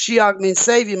that the Mashiach means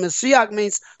Savior. Mashiach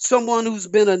means someone who's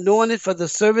been anointed for the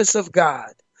service of God.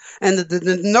 And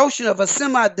the notion of a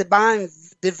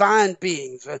semi-divine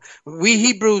being. We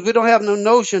Hebrews, we don't have no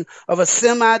notion of a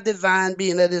semi-divine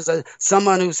being. That is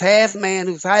someone who's half man,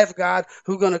 who's half God,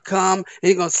 who's going to come and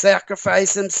he's going to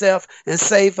sacrifice himself and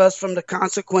save us from the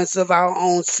consequence of our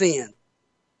own sin.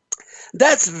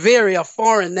 That's very a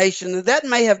foreign nation. That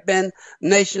may have been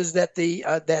nations that the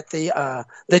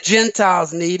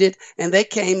Gentiles needed, and they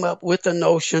came up with the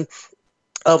notion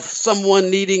of someone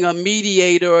needing a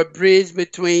mediator or a bridge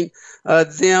between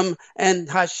them and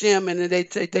Hashem, and they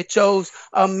chose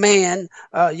a man,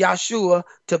 Yahshua,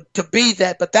 to be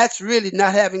that. But that's really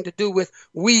not having to do with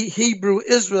we Hebrew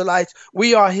Israelites.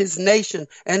 We are his nation,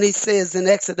 and he says in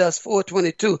Exodus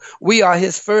 4:22, we are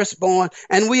his firstborn,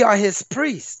 and we are his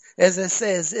priests. As it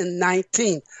says in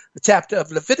 19th chapter of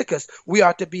Leviticus, we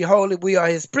are to be holy, we are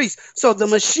his priests. So the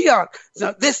Mashiach,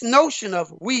 this notion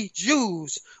of we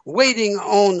Jews waiting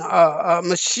on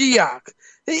Mashiach,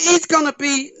 he's going to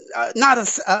be not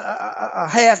a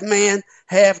half man,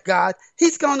 half God.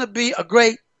 He's going to be a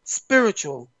great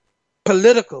spiritual,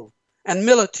 political, and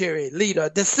military leader, a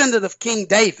descendant of King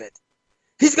David.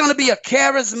 He's going to be a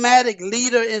charismatic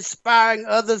leader, inspiring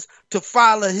others to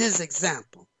follow his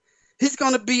example. He's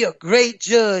going to be a great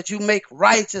judge who make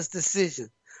righteous decisions.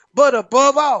 But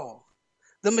above all,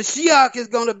 the Mashiach is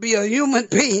going to be a human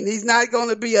being. He's not going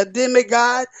to be a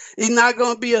demigod. He's not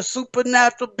going to be a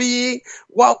supernatural being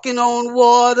walking on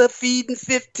water, feeding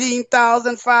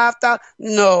 15,000, 5,000.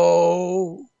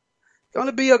 No. He's going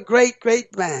to be a great,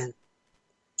 great man.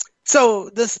 So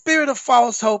the spirit of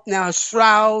false hope now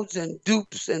shrouds and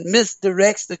dupes and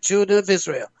misdirects the children of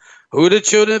Israel. Who are the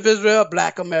children of Israel?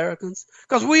 Black Americans.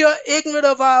 Because we are ignorant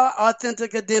of our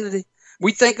authentic identity.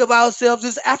 We think of ourselves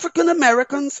as African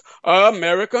Americans,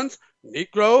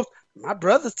 Negroes. My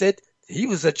brother said he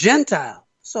was a Gentile.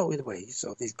 So anyway,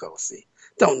 so these go see.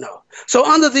 Don't know. So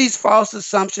under these false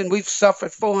assumptions, we've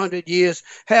suffered 400 years,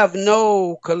 have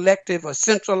no collective or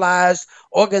centralized,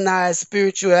 organized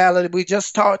spirituality. We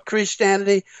just taught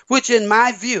Christianity, which in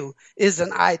my view is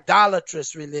an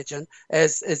idolatrous religion,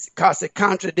 because it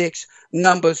contradicts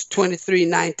Numbers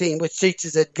 23:19, which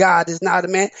teaches that God is not a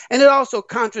man. And it also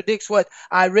contradicts what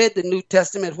I read the New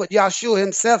Testament, what Yahshua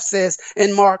himself says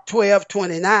in Mark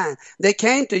 12:29. They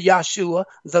came to Yahshua,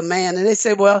 the man, and they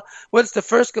said, well, what's the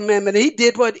first commandment? He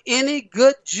did what any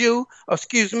good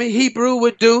Hebrew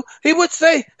would do. He would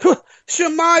say,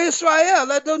 Shema Yisrael,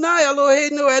 Adonai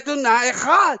Eloheinu Adonai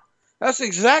Echad. That's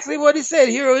exactly what he said.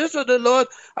 Hear, Israel, the Lord,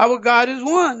 our God is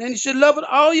one. And you should love it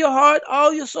all your heart,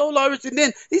 all your soul, all everything.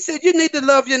 Then he said you need to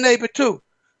love your neighbor too.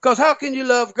 Because how can you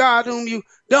love God whom you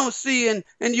don't see and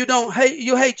you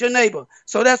hate your neighbor?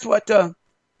 So that's what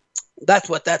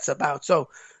that's about. So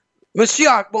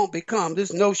Mashiach won't become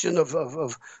this notion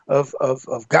of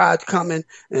God coming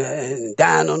and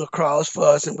dying on the cross for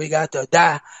us, and we got to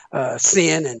die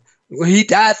sin, and he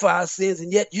died for our sins,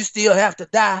 and yet you still have to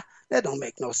die. That don't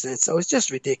make no sense. So it's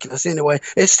just ridiculous. Anyway,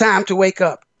 it's time to wake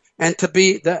up and to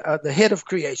be the head of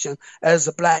creation as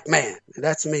a black man. And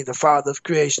that's me, the father of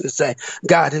creation, to say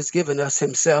God has given us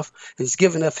himself. He's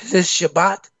given us his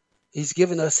Shabbat. He's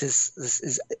given us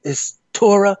his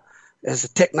Torah as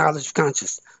a technology of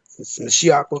consciousness.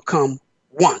 Mashiach will come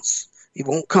once. He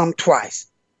won't come twice.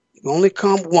 He will only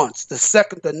come once.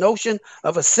 The notion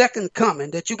of a second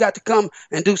coming, that you got to come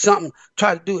and do something,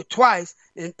 try to do it twice,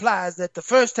 implies that the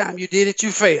first time you did it,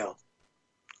 you failed.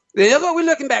 That's what we're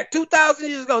looking back 2,000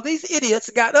 years ago. These idiots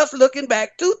got us looking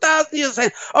back 2,000 years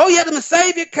saying, oh yeah, the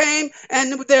Savior came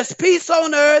and there's peace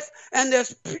on earth and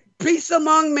there's peace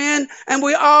among men and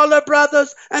we all are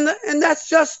brothers. And that's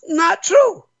just not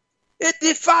true. It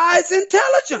defies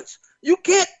intelligence. You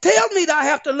can't tell me that I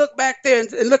have to look back there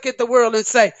and look at the world and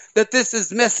say that this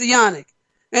is messianic.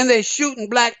 And they're shooting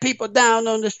black people down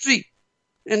on the street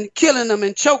and killing them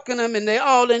and choking them and they're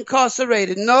all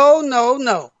incarcerated.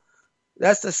 No.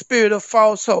 That's the spirit of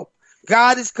false hope.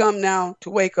 God has come now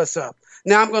to wake us up.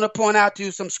 Now I'm going to point out to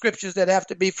you some scriptures that have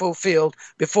to be fulfilled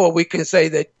before we can say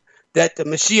that the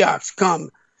Mashiach's come.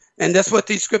 And that's what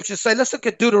these scriptures say. Let's look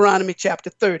at Deuteronomy chapter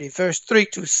 30, verse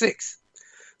 3-6.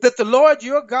 That the Lord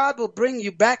your God will bring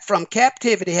you back from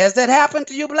captivity. Has that happened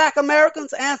to you, black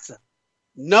Americans? Answer.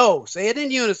 No. Say it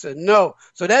in unison. No.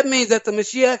 So that means that the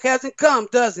Mashiach hasn't come,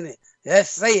 doesn't it?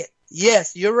 Let's say it.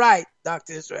 Yes, you're right,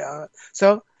 Dr. Israel.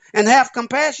 So, and have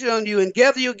compassion on you and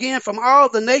gather you again from all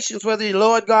the nations where the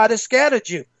Lord God has scattered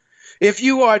you. If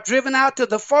you are driven out to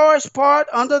the farthest part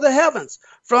under the heavens,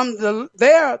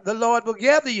 there the Lord will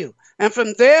gather you. And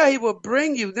from there he will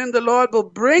bring you. Then the Lord will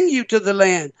bring you to the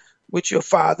land which your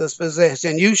fathers possessed,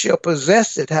 and you shall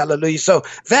possess it. Hallelujah. So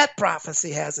that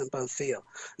prophecy hasn't been fulfilled.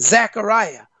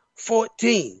 Zechariah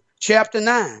 14, chapter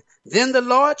 9. Then the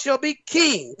Lord shall be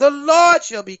king. The Lord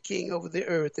shall be king over the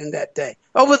earth in that day.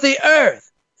 Over the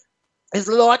earth. Is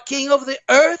the Lord king over the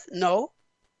earth? No.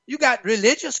 You got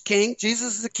religious king.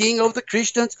 Jesus is the king over the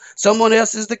Christians. Someone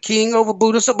else is the king over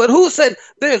Buddhism. But who said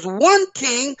there's one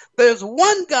king, there's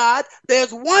one God,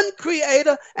 there's one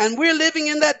creator, and we're living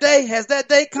in that day? Has that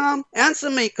day come? Answer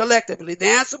me collectively. The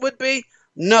answer would be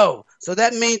No. So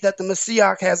that means that the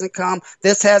Messiah hasn't come.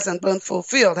 This hasn't been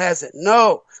fulfilled, has it?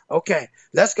 No. Okay,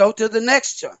 let's go to the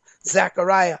next one.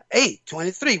 Zechariah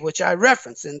 8:23, which I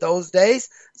referenced. In those days,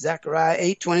 Zechariah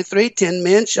 8:23, 10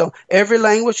 men shall, every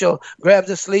language shall grab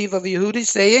the sleeve of Yehudi,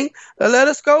 saying, let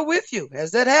us go with you.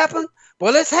 Has that happened?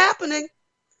 Well, it's happening.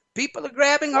 People are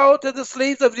grabbing hold to the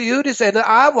sleeves of the youth and say,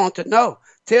 I want to know.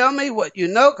 Tell me what you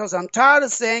know, because I'm tired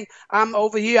of saying I'm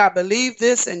over here. I believe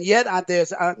this, and yet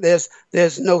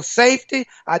there's no safety.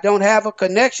 I don't have a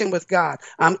connection with God.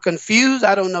 I'm confused.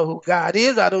 I don't know who God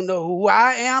is. I don't know who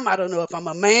I am. I don't know if I'm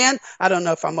a man. I don't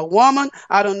know if I'm a woman.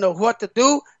 I don't know what to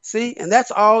do. See, and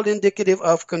that's all indicative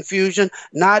of confusion,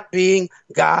 not being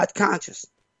God conscious.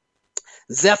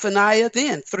 Zephaniah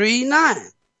then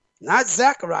 3:9. Not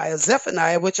Zechariah,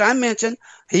 Zephaniah, which I mentioned,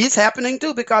 he's happening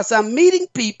too, because I'm meeting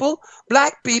people,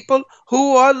 black people,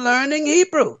 who are learning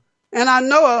Hebrew. And I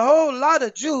know a whole lot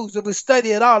of Jews that will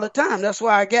study it all the time. That's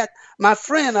why I got my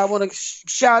friend, I want to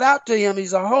shout out to him.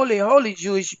 He's a holy, holy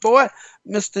Jewish boy,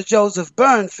 Mr. Joseph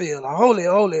Burnfield, a holy,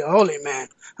 holy, holy man.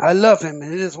 I love him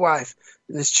and his wife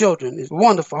and his children. He's a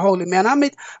wonderful, holy man. I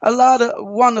meet a lot of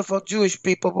wonderful Jewish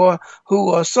people, boy, who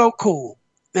are so cool.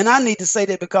 And I need to say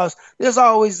that because there's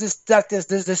always this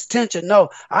tension. No,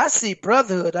 I see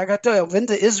brotherhood. Like I tell you, I've been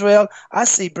to Israel. I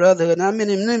see brotherhood. And I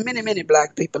mean, many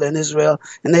black people in Israel,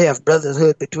 and they have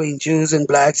brotherhood between Jews and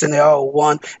blacks, and they're all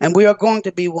one. And we are going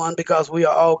to be one because we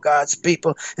are all God's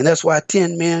people. And that's why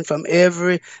 10 men from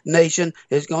every nation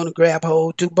is going to grab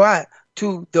hold to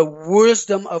the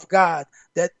wisdom of God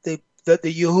that the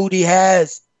Yehudi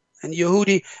has. And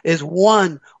Yehudi is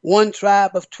one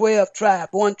tribe of 12 tribes,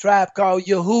 one tribe called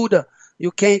Yehuda.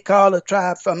 You can't call a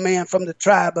tribe from a man from the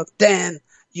tribe of Dan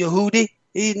Yehudi.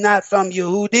 He's not from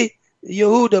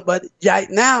Yehuda, but right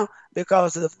now,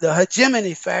 because of the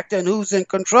hegemony factor and who's in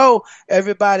control,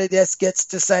 everybody just gets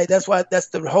to say, that's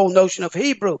the whole notion of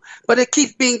Hebrew. But it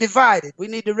keeps being divided. We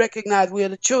need to recognize we are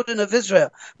the children of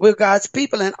Israel. We're God's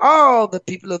people, and all the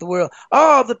people of the world,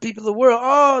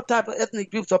 all type of ethnic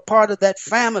groups are part of that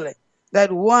family,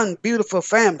 that one beautiful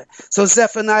family. So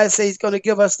Zephaniah says he's going to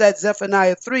give us that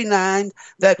Zephaniah 3:9,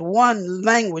 that one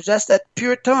language. That's that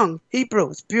pure tongue.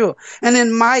 Hebrew is pure. And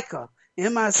then Micah.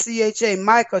 M-I-C-H-A,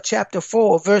 Micah chapter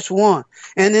 4, verse 1.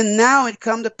 And then now it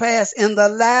come to pass in the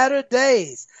latter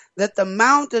days that the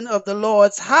mountain of the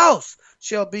Lord's house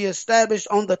shall be established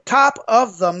on the top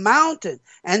of the mountain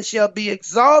and shall be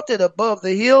exalted above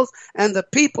the hills, and the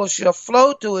people shall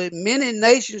flow to it. Many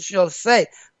nations shall say,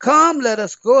 come, let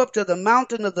us go up to the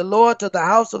mountain of the Lord, to the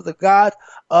house of the God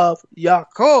of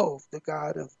Yaakov, the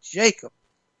God of Jacob.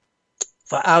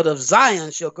 For out of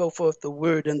Zion shall go forth the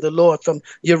word and the Lord from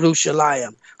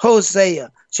Jerusalem. Hosea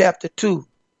chapter 2,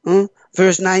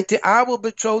 verse 19. I will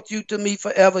betroth you to me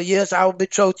forever. Yes, I will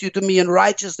betroth you to me in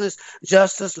righteousness,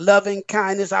 justice, loving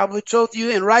kindness. I will betroth you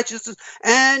in righteousness,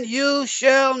 and you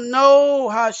shall know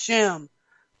Hashem.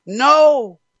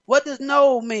 Know. What does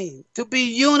know mean? To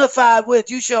be unified with.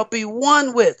 You shall be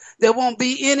one with. There won't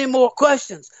be any more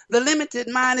questions. The limited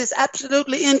mind is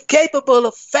absolutely incapable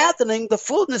of fathoming the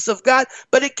fullness of God,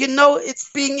 but it can know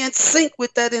it's being in sync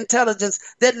with that intelligence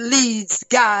that leads,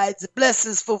 guides,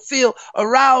 blesses, fulfills,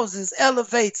 arouses,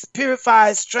 elevates,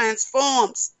 purifies,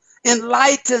 transforms,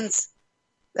 enlightens.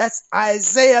 That's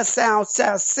Isaiah sound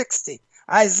 60.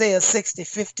 Isaiah 60,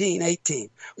 15, 18.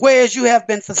 Whereas you have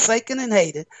been forsaken and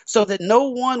hated, so that no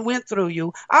one went through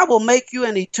you, I will make you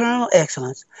an eternal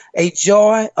excellence, a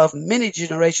joy of many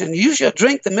generations. You shall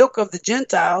drink the milk of the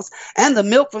Gentiles and the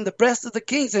milk from the breast of the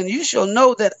kings, and you shall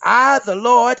know that I, the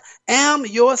Lord, am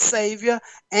your Savior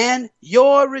and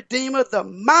your Redeemer, the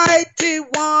mighty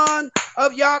one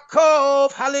of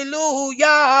Yaakov.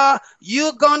 Hallelujah.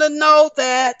 You're going to know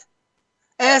that,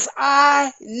 as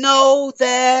I know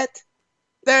that.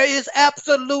 There is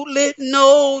absolutely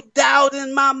no doubt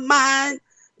in my mind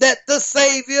that the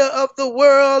Savior of the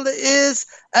world is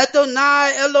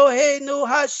Adonai Eloheinu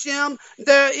Hashem.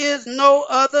 There is no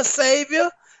other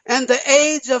Savior, and the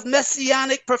age of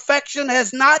messianic perfection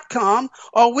has not come,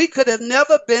 or we could have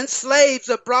never been slaves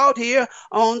or brought here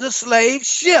on the slave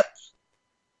ships.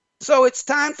 So it's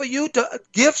time for you to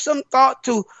give some thought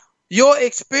to your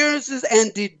experiences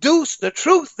and deduce the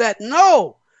truth that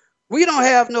no, we don't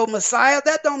have no Messiah.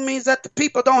 That don't mean that the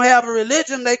people don't have a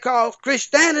religion they call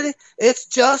Christianity. It's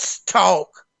just talk.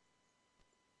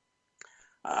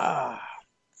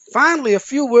 Finally, a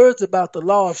few words about the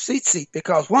law of TZITZIT,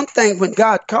 because one thing, when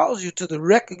God calls you to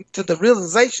the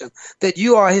realization that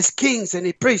you are his kings and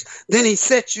his priests, then he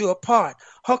sets you apart.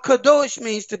 Hakadosh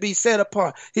means to be set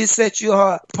apart. He sets you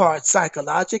apart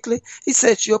psychologically. He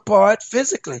sets you apart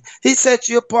physically. He sets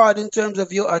you apart in terms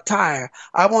of your attire.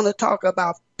 I want to talk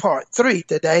about part 3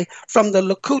 today from the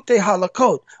Likutei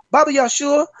Halakot. Baba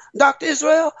Yeshua, Dr.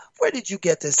 Israel, where did you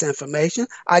get this information?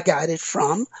 I got it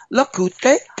from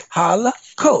Likutei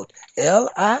Halakot.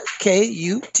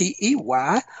 Likutey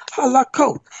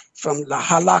Halakot, from La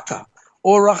Halakha.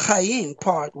 Orach Chaim,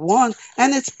 part 1,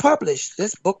 and it's published.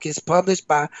 This book is published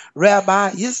by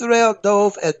Rabbi Yisrael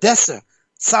Dov Edesser,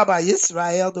 Sabba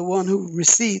Yisrael, the one who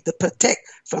received the patek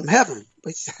from heaven,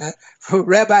 which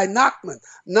Rabbi Nachman,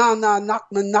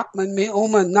 Nachman mi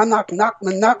uman,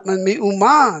 Nachman mi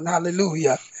uman,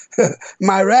 hallelujah.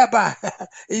 My rabbi,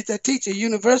 he's a teacher,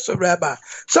 universal rabbi.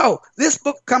 So this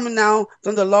book coming now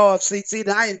from the law of TZITZIT,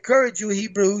 and I encourage you,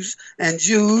 Hebrews and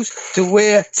Jews, to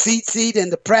wear TZITZIT and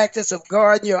the practice of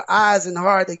guarding your eyes and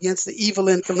heart against the evil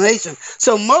inclination.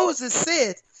 So Moses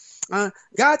said,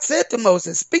 God said to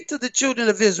Moses, speak to the children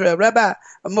of Israel. Rabbi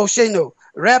Moshe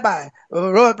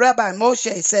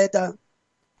said,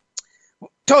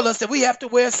 told us that we have to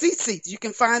wear TZITZIT. You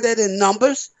can find that in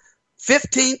Numbers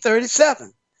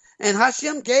 15:37. And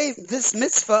Hashem gave this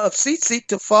mitzvah of TZITZIT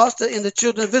to foster in the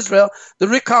children of Israel the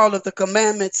recall of the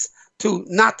commandments to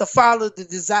not to follow the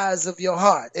desires of your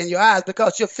heart and your eyes,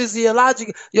 because your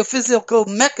physical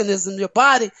mechanism, your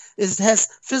body has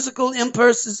physical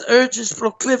impulses, urges,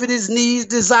 proclivities, needs,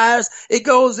 desires. It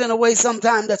goes in a way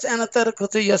sometimes that's antithetical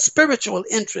to your spiritual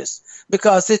interests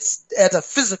because it's at a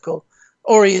physical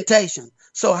orientation.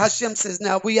 So Hashem says,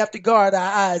 now we have to guard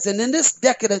our eyes. And in this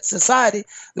decadent society,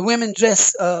 the women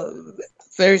dress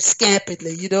very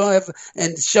scampily,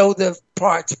 and show their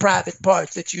parts, private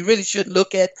parts that you really should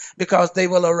look at because they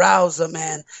will arouse a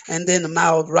man. And then the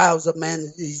mouth arouse a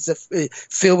man. He's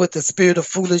filled with the spirit of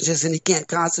foolishness and he can't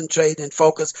concentrate and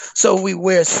focus. So we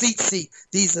wear tzitzit.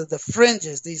 These are the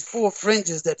fringes, these 4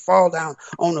 fringes that fall down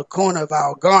on the corner of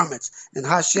our garments. And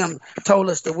Hashem told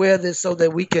us to wear this so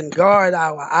that we can guard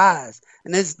our eyes.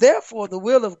 And it's therefore the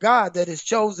will of God that his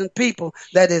chosen people,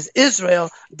 that is Israel,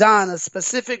 don a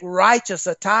specific righteous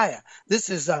attire.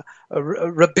 This is a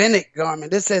rabbinic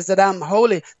garment. This says that I'm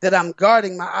holy, that I'm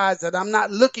guarding my eyes, that I'm not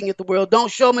looking at the world.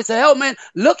 Don't show me, say, oh man,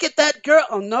 look at that girl.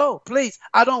 Oh no, please,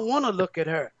 I don't want to look at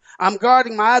her. I'm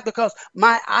guarding my eyes because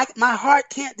my heart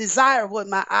can't desire what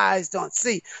my eyes don't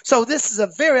see. So this is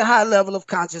a very high level of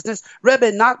consciousness.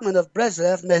 Rebbe Nachman of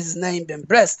Breslov, may his name been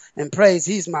blessed and praised.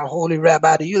 He's my holy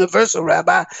rabbi, the universal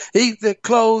rabbi. He says that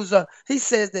clothes are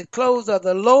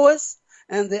the lowest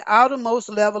and the outermost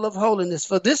level of holiness.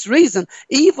 For this reason,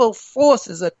 evil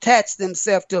forces attach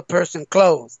themselves to a person's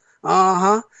clothes.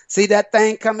 See that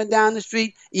thing coming down the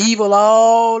street? Evil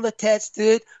all attached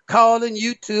to it, calling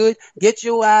you to it. Get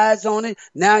your eyes on it.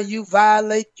 Now you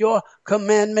violate your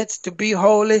commandments to be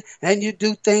holy and you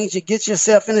do things. You get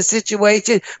yourself in a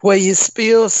situation where you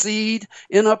spill seed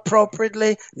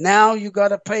inappropriately. Now you got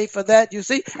to pay for that, you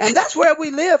see. And that's where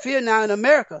we live here now in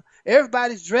America.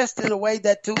 Everybody's dressed in a way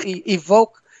that to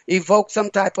evoke some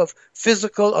type of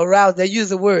physical arousal. They use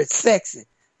the word sexy.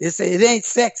 They say it ain't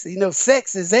sexy.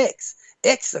 Sex is X.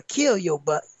 X will kill your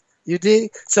butt. You dig?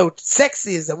 So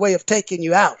sexy is a way of taking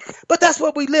you out. But that's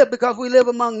what we live, because we live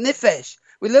among nefesh.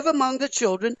 We live among the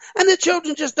children, and the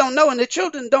children just don't know, and the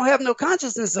children don't have no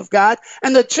consciousness of God,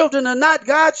 and the children are not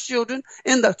God's children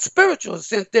in the spiritual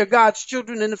sense. They're God's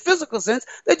children in the physical sense.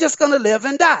 They're just going to live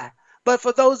and die. But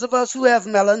for those of us who have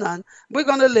melanin, we're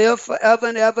going to live forever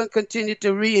and ever and continue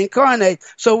to reincarnate.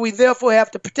 So we therefore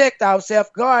have to protect ourselves,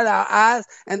 guard our eyes,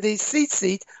 and these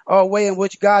tzitzit are a way in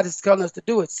which God is telling us to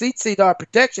do it. Tzitzit are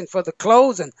protection for the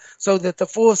clothing so that the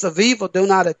force of evil do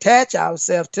not attach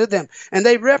ourselves to them. And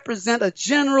they represent a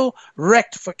general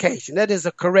rectification. That is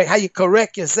how you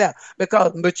correct yourself,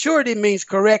 because maturity means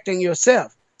correcting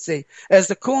yourself. See, as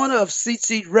the corner of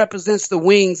tzitzit represents the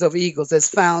wings of eagles, as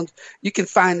found, you can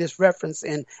find this reference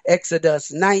in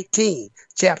Exodus 19,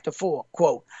 chapter 4,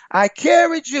 quote, I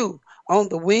carried you on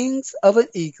the wings of an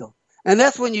eagle. And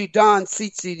that's when you don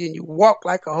tzitzit and you walk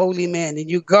like a holy man and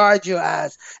you guard your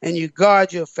eyes and you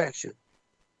guard your affection.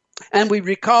 And we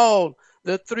recall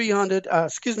the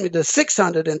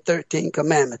 613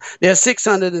 commandments. There are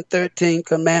 613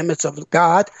 commandments of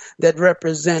God that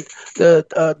represent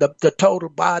the total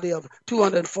body of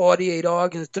 248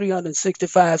 organs,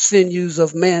 365 sinews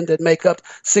of man that make up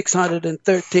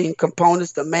 613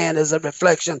 components. The man is a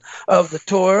reflection of the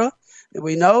Torah.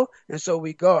 We know, and so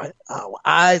we guard our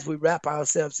eyes. We wrap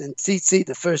ourselves in tzitzit.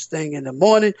 The first thing in the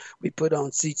morning, we put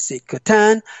on tzitzit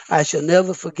katan. I shall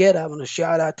never forget. I want to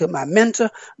shout out to my mentor,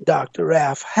 Dr.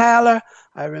 Ralph Haller.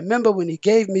 I remember when he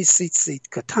gave me tzitzit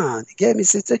katan. He gave me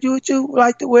tzitzit. Would you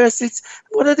like to wear tzitzit?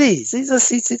 What are these? These are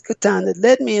tzitzit katan that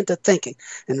led me into thinking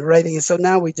and writing. And so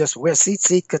now we just wear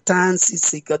tzitzit katan,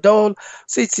 tzitzit gadol.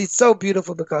 Tzitzit so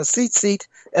beautiful because tzitzit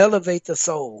elevate the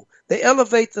soul. They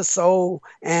elevate the soul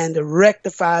and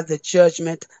rectify the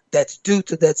judgment that's due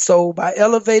to that soul by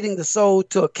elevating the soul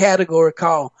to a category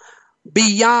called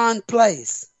beyond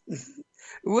place.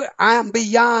 I'm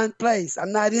beyond place.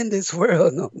 I'm not in this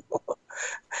world no more.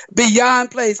 Beyond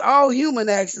place. All human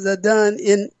actions are done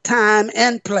in time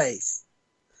and place,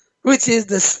 which is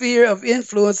the sphere of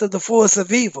influence of the force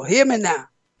of evil. Hear me now.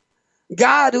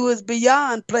 God, who is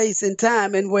beyond place and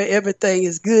time and where everything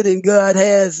is good and God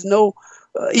has no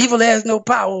evil has no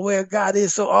power where God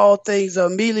is, so all things are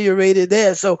ameliorated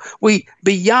there. So we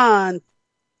beyond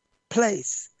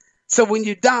place. So when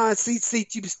you don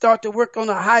tzitzit, you start to work on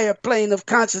a higher plane of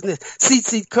consciousness.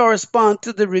 Tzitzit correspond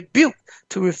to the rebuke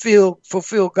to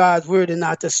fulfill God's word and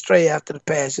not to stray after the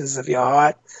passions of your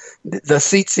heart. The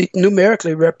tzitzit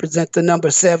numerically represent the number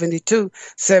 72.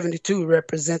 72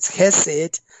 represents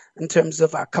Hesed in terms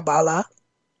of our Kabbalah.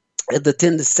 The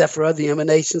 10 the Sephirah, the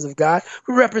emanations of God,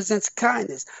 who represents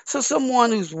kindness. So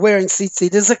someone who's wearing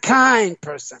tzitzit is a kind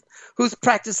person who's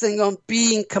practicing on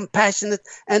being compassionate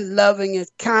and loving and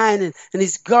kind, and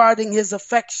he's guarding his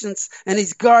affections and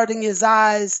he's guarding his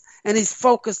eyes and he's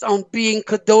focused on being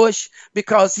kadosh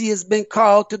because he has been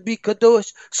called to be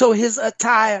kadosh. So his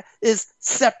attire is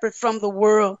separate from the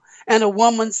world, and a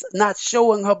woman's not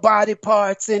showing her body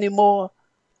parts anymore,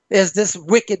 as this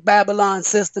wicked Babylon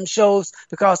system shows,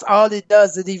 because all it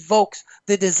does, it evokes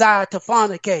the desire to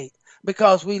fornicate,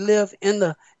 because we live in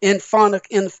the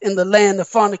land of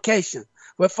fornication,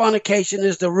 where fornication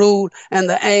is the rule and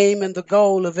the aim and the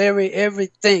goal of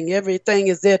everything. Everything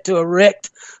is there to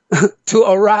erect, to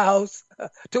arouse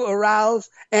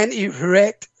and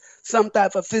erect some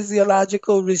type of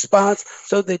physiological response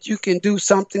so that you can do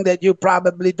something that you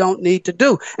probably don't need to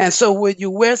do. And so when you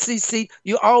wear CC,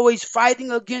 you're always fighting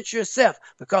against yourself,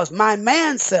 because my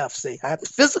man self, see, I'm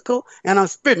physical and I'm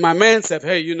spirit. My man self,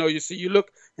 hey, you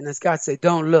look, and as God say,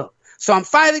 don't look. So I'm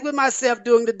fighting with myself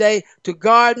during the day to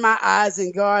guard my eyes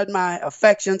and guard my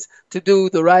affections to do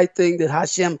the right thing that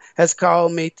Hashem has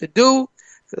called me to do.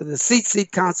 So the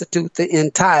tzitzit constitutes the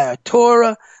entire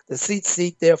Torah. The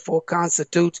tzitzit, therefore,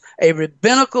 constitutes a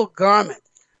rabbinical garment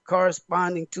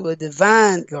corresponding to a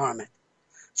divine garment.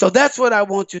 So that's what I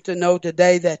want you to know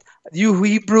today, that you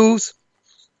Hebrews,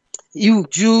 you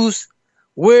Jews,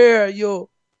 wear your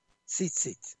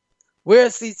tzitzit. Wear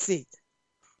tzitzit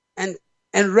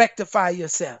and rectify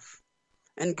yourself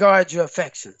and guard your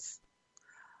affections.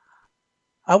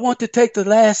 I want to take the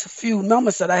last few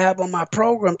moments that I have on my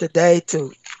program today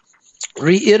to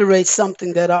reiterate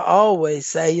something that I always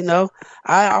say.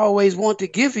 I always want to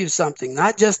give you something,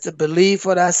 not just to believe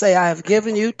what I say. I have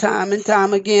given you time and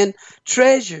time again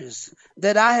treasures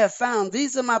that I have found.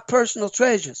 These are my personal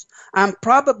treasures. I'm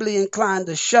probably inclined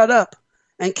to shut up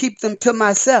and keep them to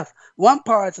myself. One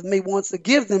part of me wants to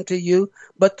give them to you,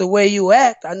 but the way you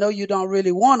act, I know you don't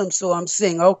really want them, so I'm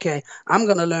saying, okay, I'm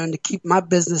going to learn to keep my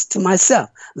business to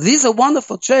myself. These are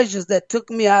wonderful treasures that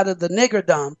took me out of the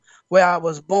niggerdom where I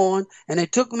was born, and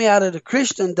it took me out of the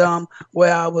Christendom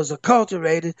where I was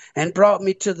acculturated and brought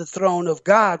me to the throne of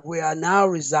God where I now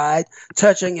reside,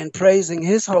 touching and praising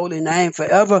his holy name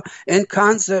forever in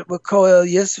concert with Koel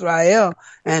Yisrael,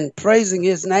 and praising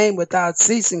his name without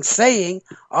ceasing, saying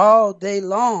all day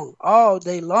long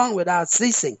without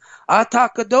ceasing, Ata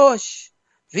Kadosh,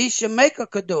 Vishameka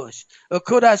Kadosh,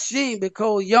 Ukodashim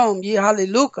B'Kol Yom Ye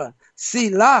Hallelujah,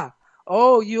 Silah.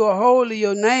 Oh, you are holy.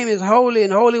 Your name is holy,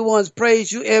 and holy ones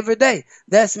praise you every day.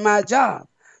 That's my job.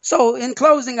 So in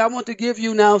closing, I want to give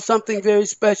you now something very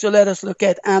special. Let us look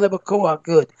at Annabelle Koach.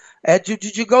 Good.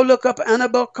 Did you go look up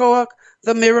Annabelle Koach,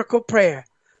 the miracle prayer?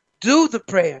 Do the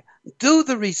prayer. Do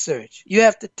the research. You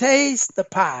have to taste the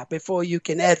pie before you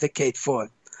can advocate for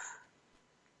it.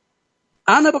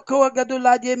 Annabelle Koach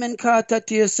Gadulad Yemen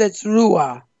Katatir says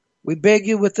Ruah. We beg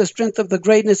you with the strength of the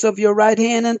greatness of your right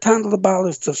hand, untangle the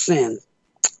ballast of sin.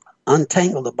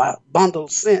 Untangle the bundle of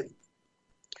sin.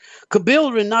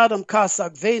 Kabil Renadam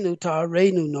Kasak Venu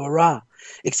Tarenu Nora.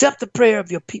 Accept the prayer of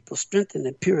your people, strengthen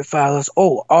and purify us,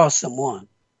 O awesome one.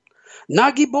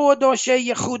 Nagibor Doshe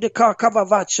Yehudika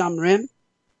Kavavat Shamrim.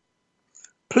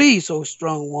 Please, O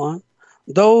strong one,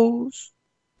 those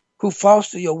who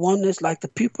foster your oneness like the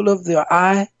pupil of their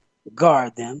eye,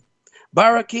 guard them.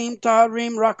 Barakim,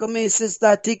 Tarim, Rakamim,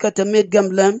 Sistatika, Tamid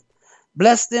Gamlem.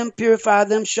 Bless them, purify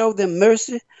them, show them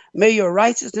mercy. May your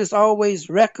righteousness always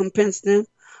recompense them.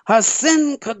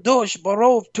 Hasin Kadosh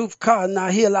Barov Tuvka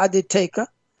Nahil Aditeka.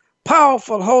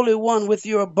 Powerful Holy One, with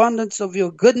your abundance of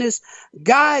your goodness,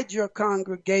 guide your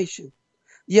congregation.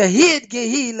 Yahid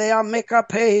Gehi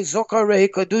Leamekape Zokare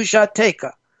Kadusha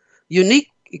Teka. Unique,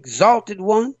 exalted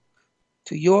one,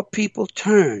 to your people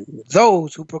turn,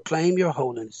 those who proclaim your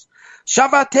holiness.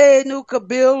 Shabate nu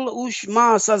kabil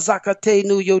ushma sazakate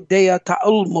nu yodea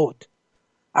ta'ulmot.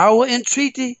 Our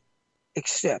entreaty,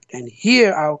 accept and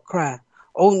hear our cry,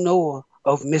 O knower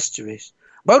of mysteries.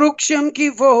 Baruch Shem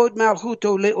Kivod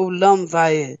Malchuto Le'olam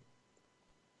Vayed.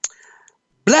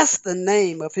 Bless the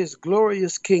name of his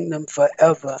glorious kingdom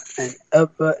forever and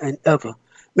ever and ever.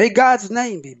 May God's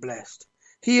name be blessed.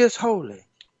 He is holy.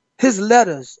 His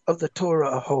letters of the Torah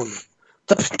are holy.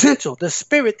 The potential, the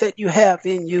spirit that you have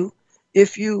in you,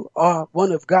 if you are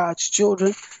one of God's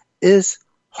children, is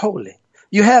holy.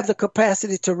 You have the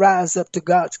capacity to rise up to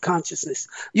God's consciousness.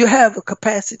 You have the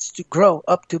capacity to grow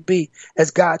up to be,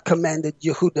 as God commanded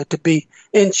Yehuda to be,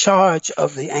 in charge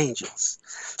of the angels.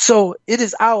 So it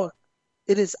is our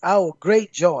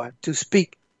great joy to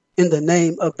speak in the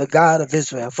name of the God of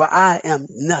Israel. For I am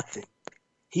nothing.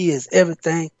 He is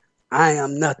everything. I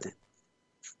am nothing.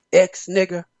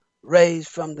 Ex-nigger, raised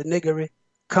from the niggery,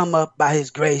 come up by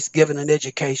his grace, given an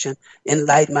education,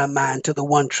 enlighten my mind to the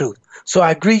one truth. So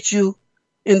I greet you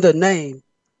in the name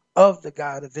of the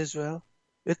God of Israel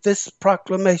with this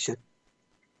proclamation.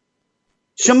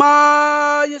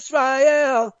 Shema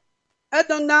Yisrael,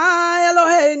 Adonai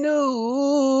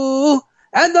Eloheinu,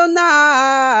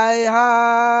 Adonai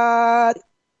Had.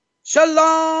 Shalom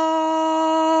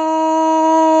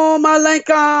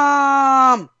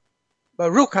Aleichem.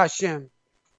 Baruch Hashem.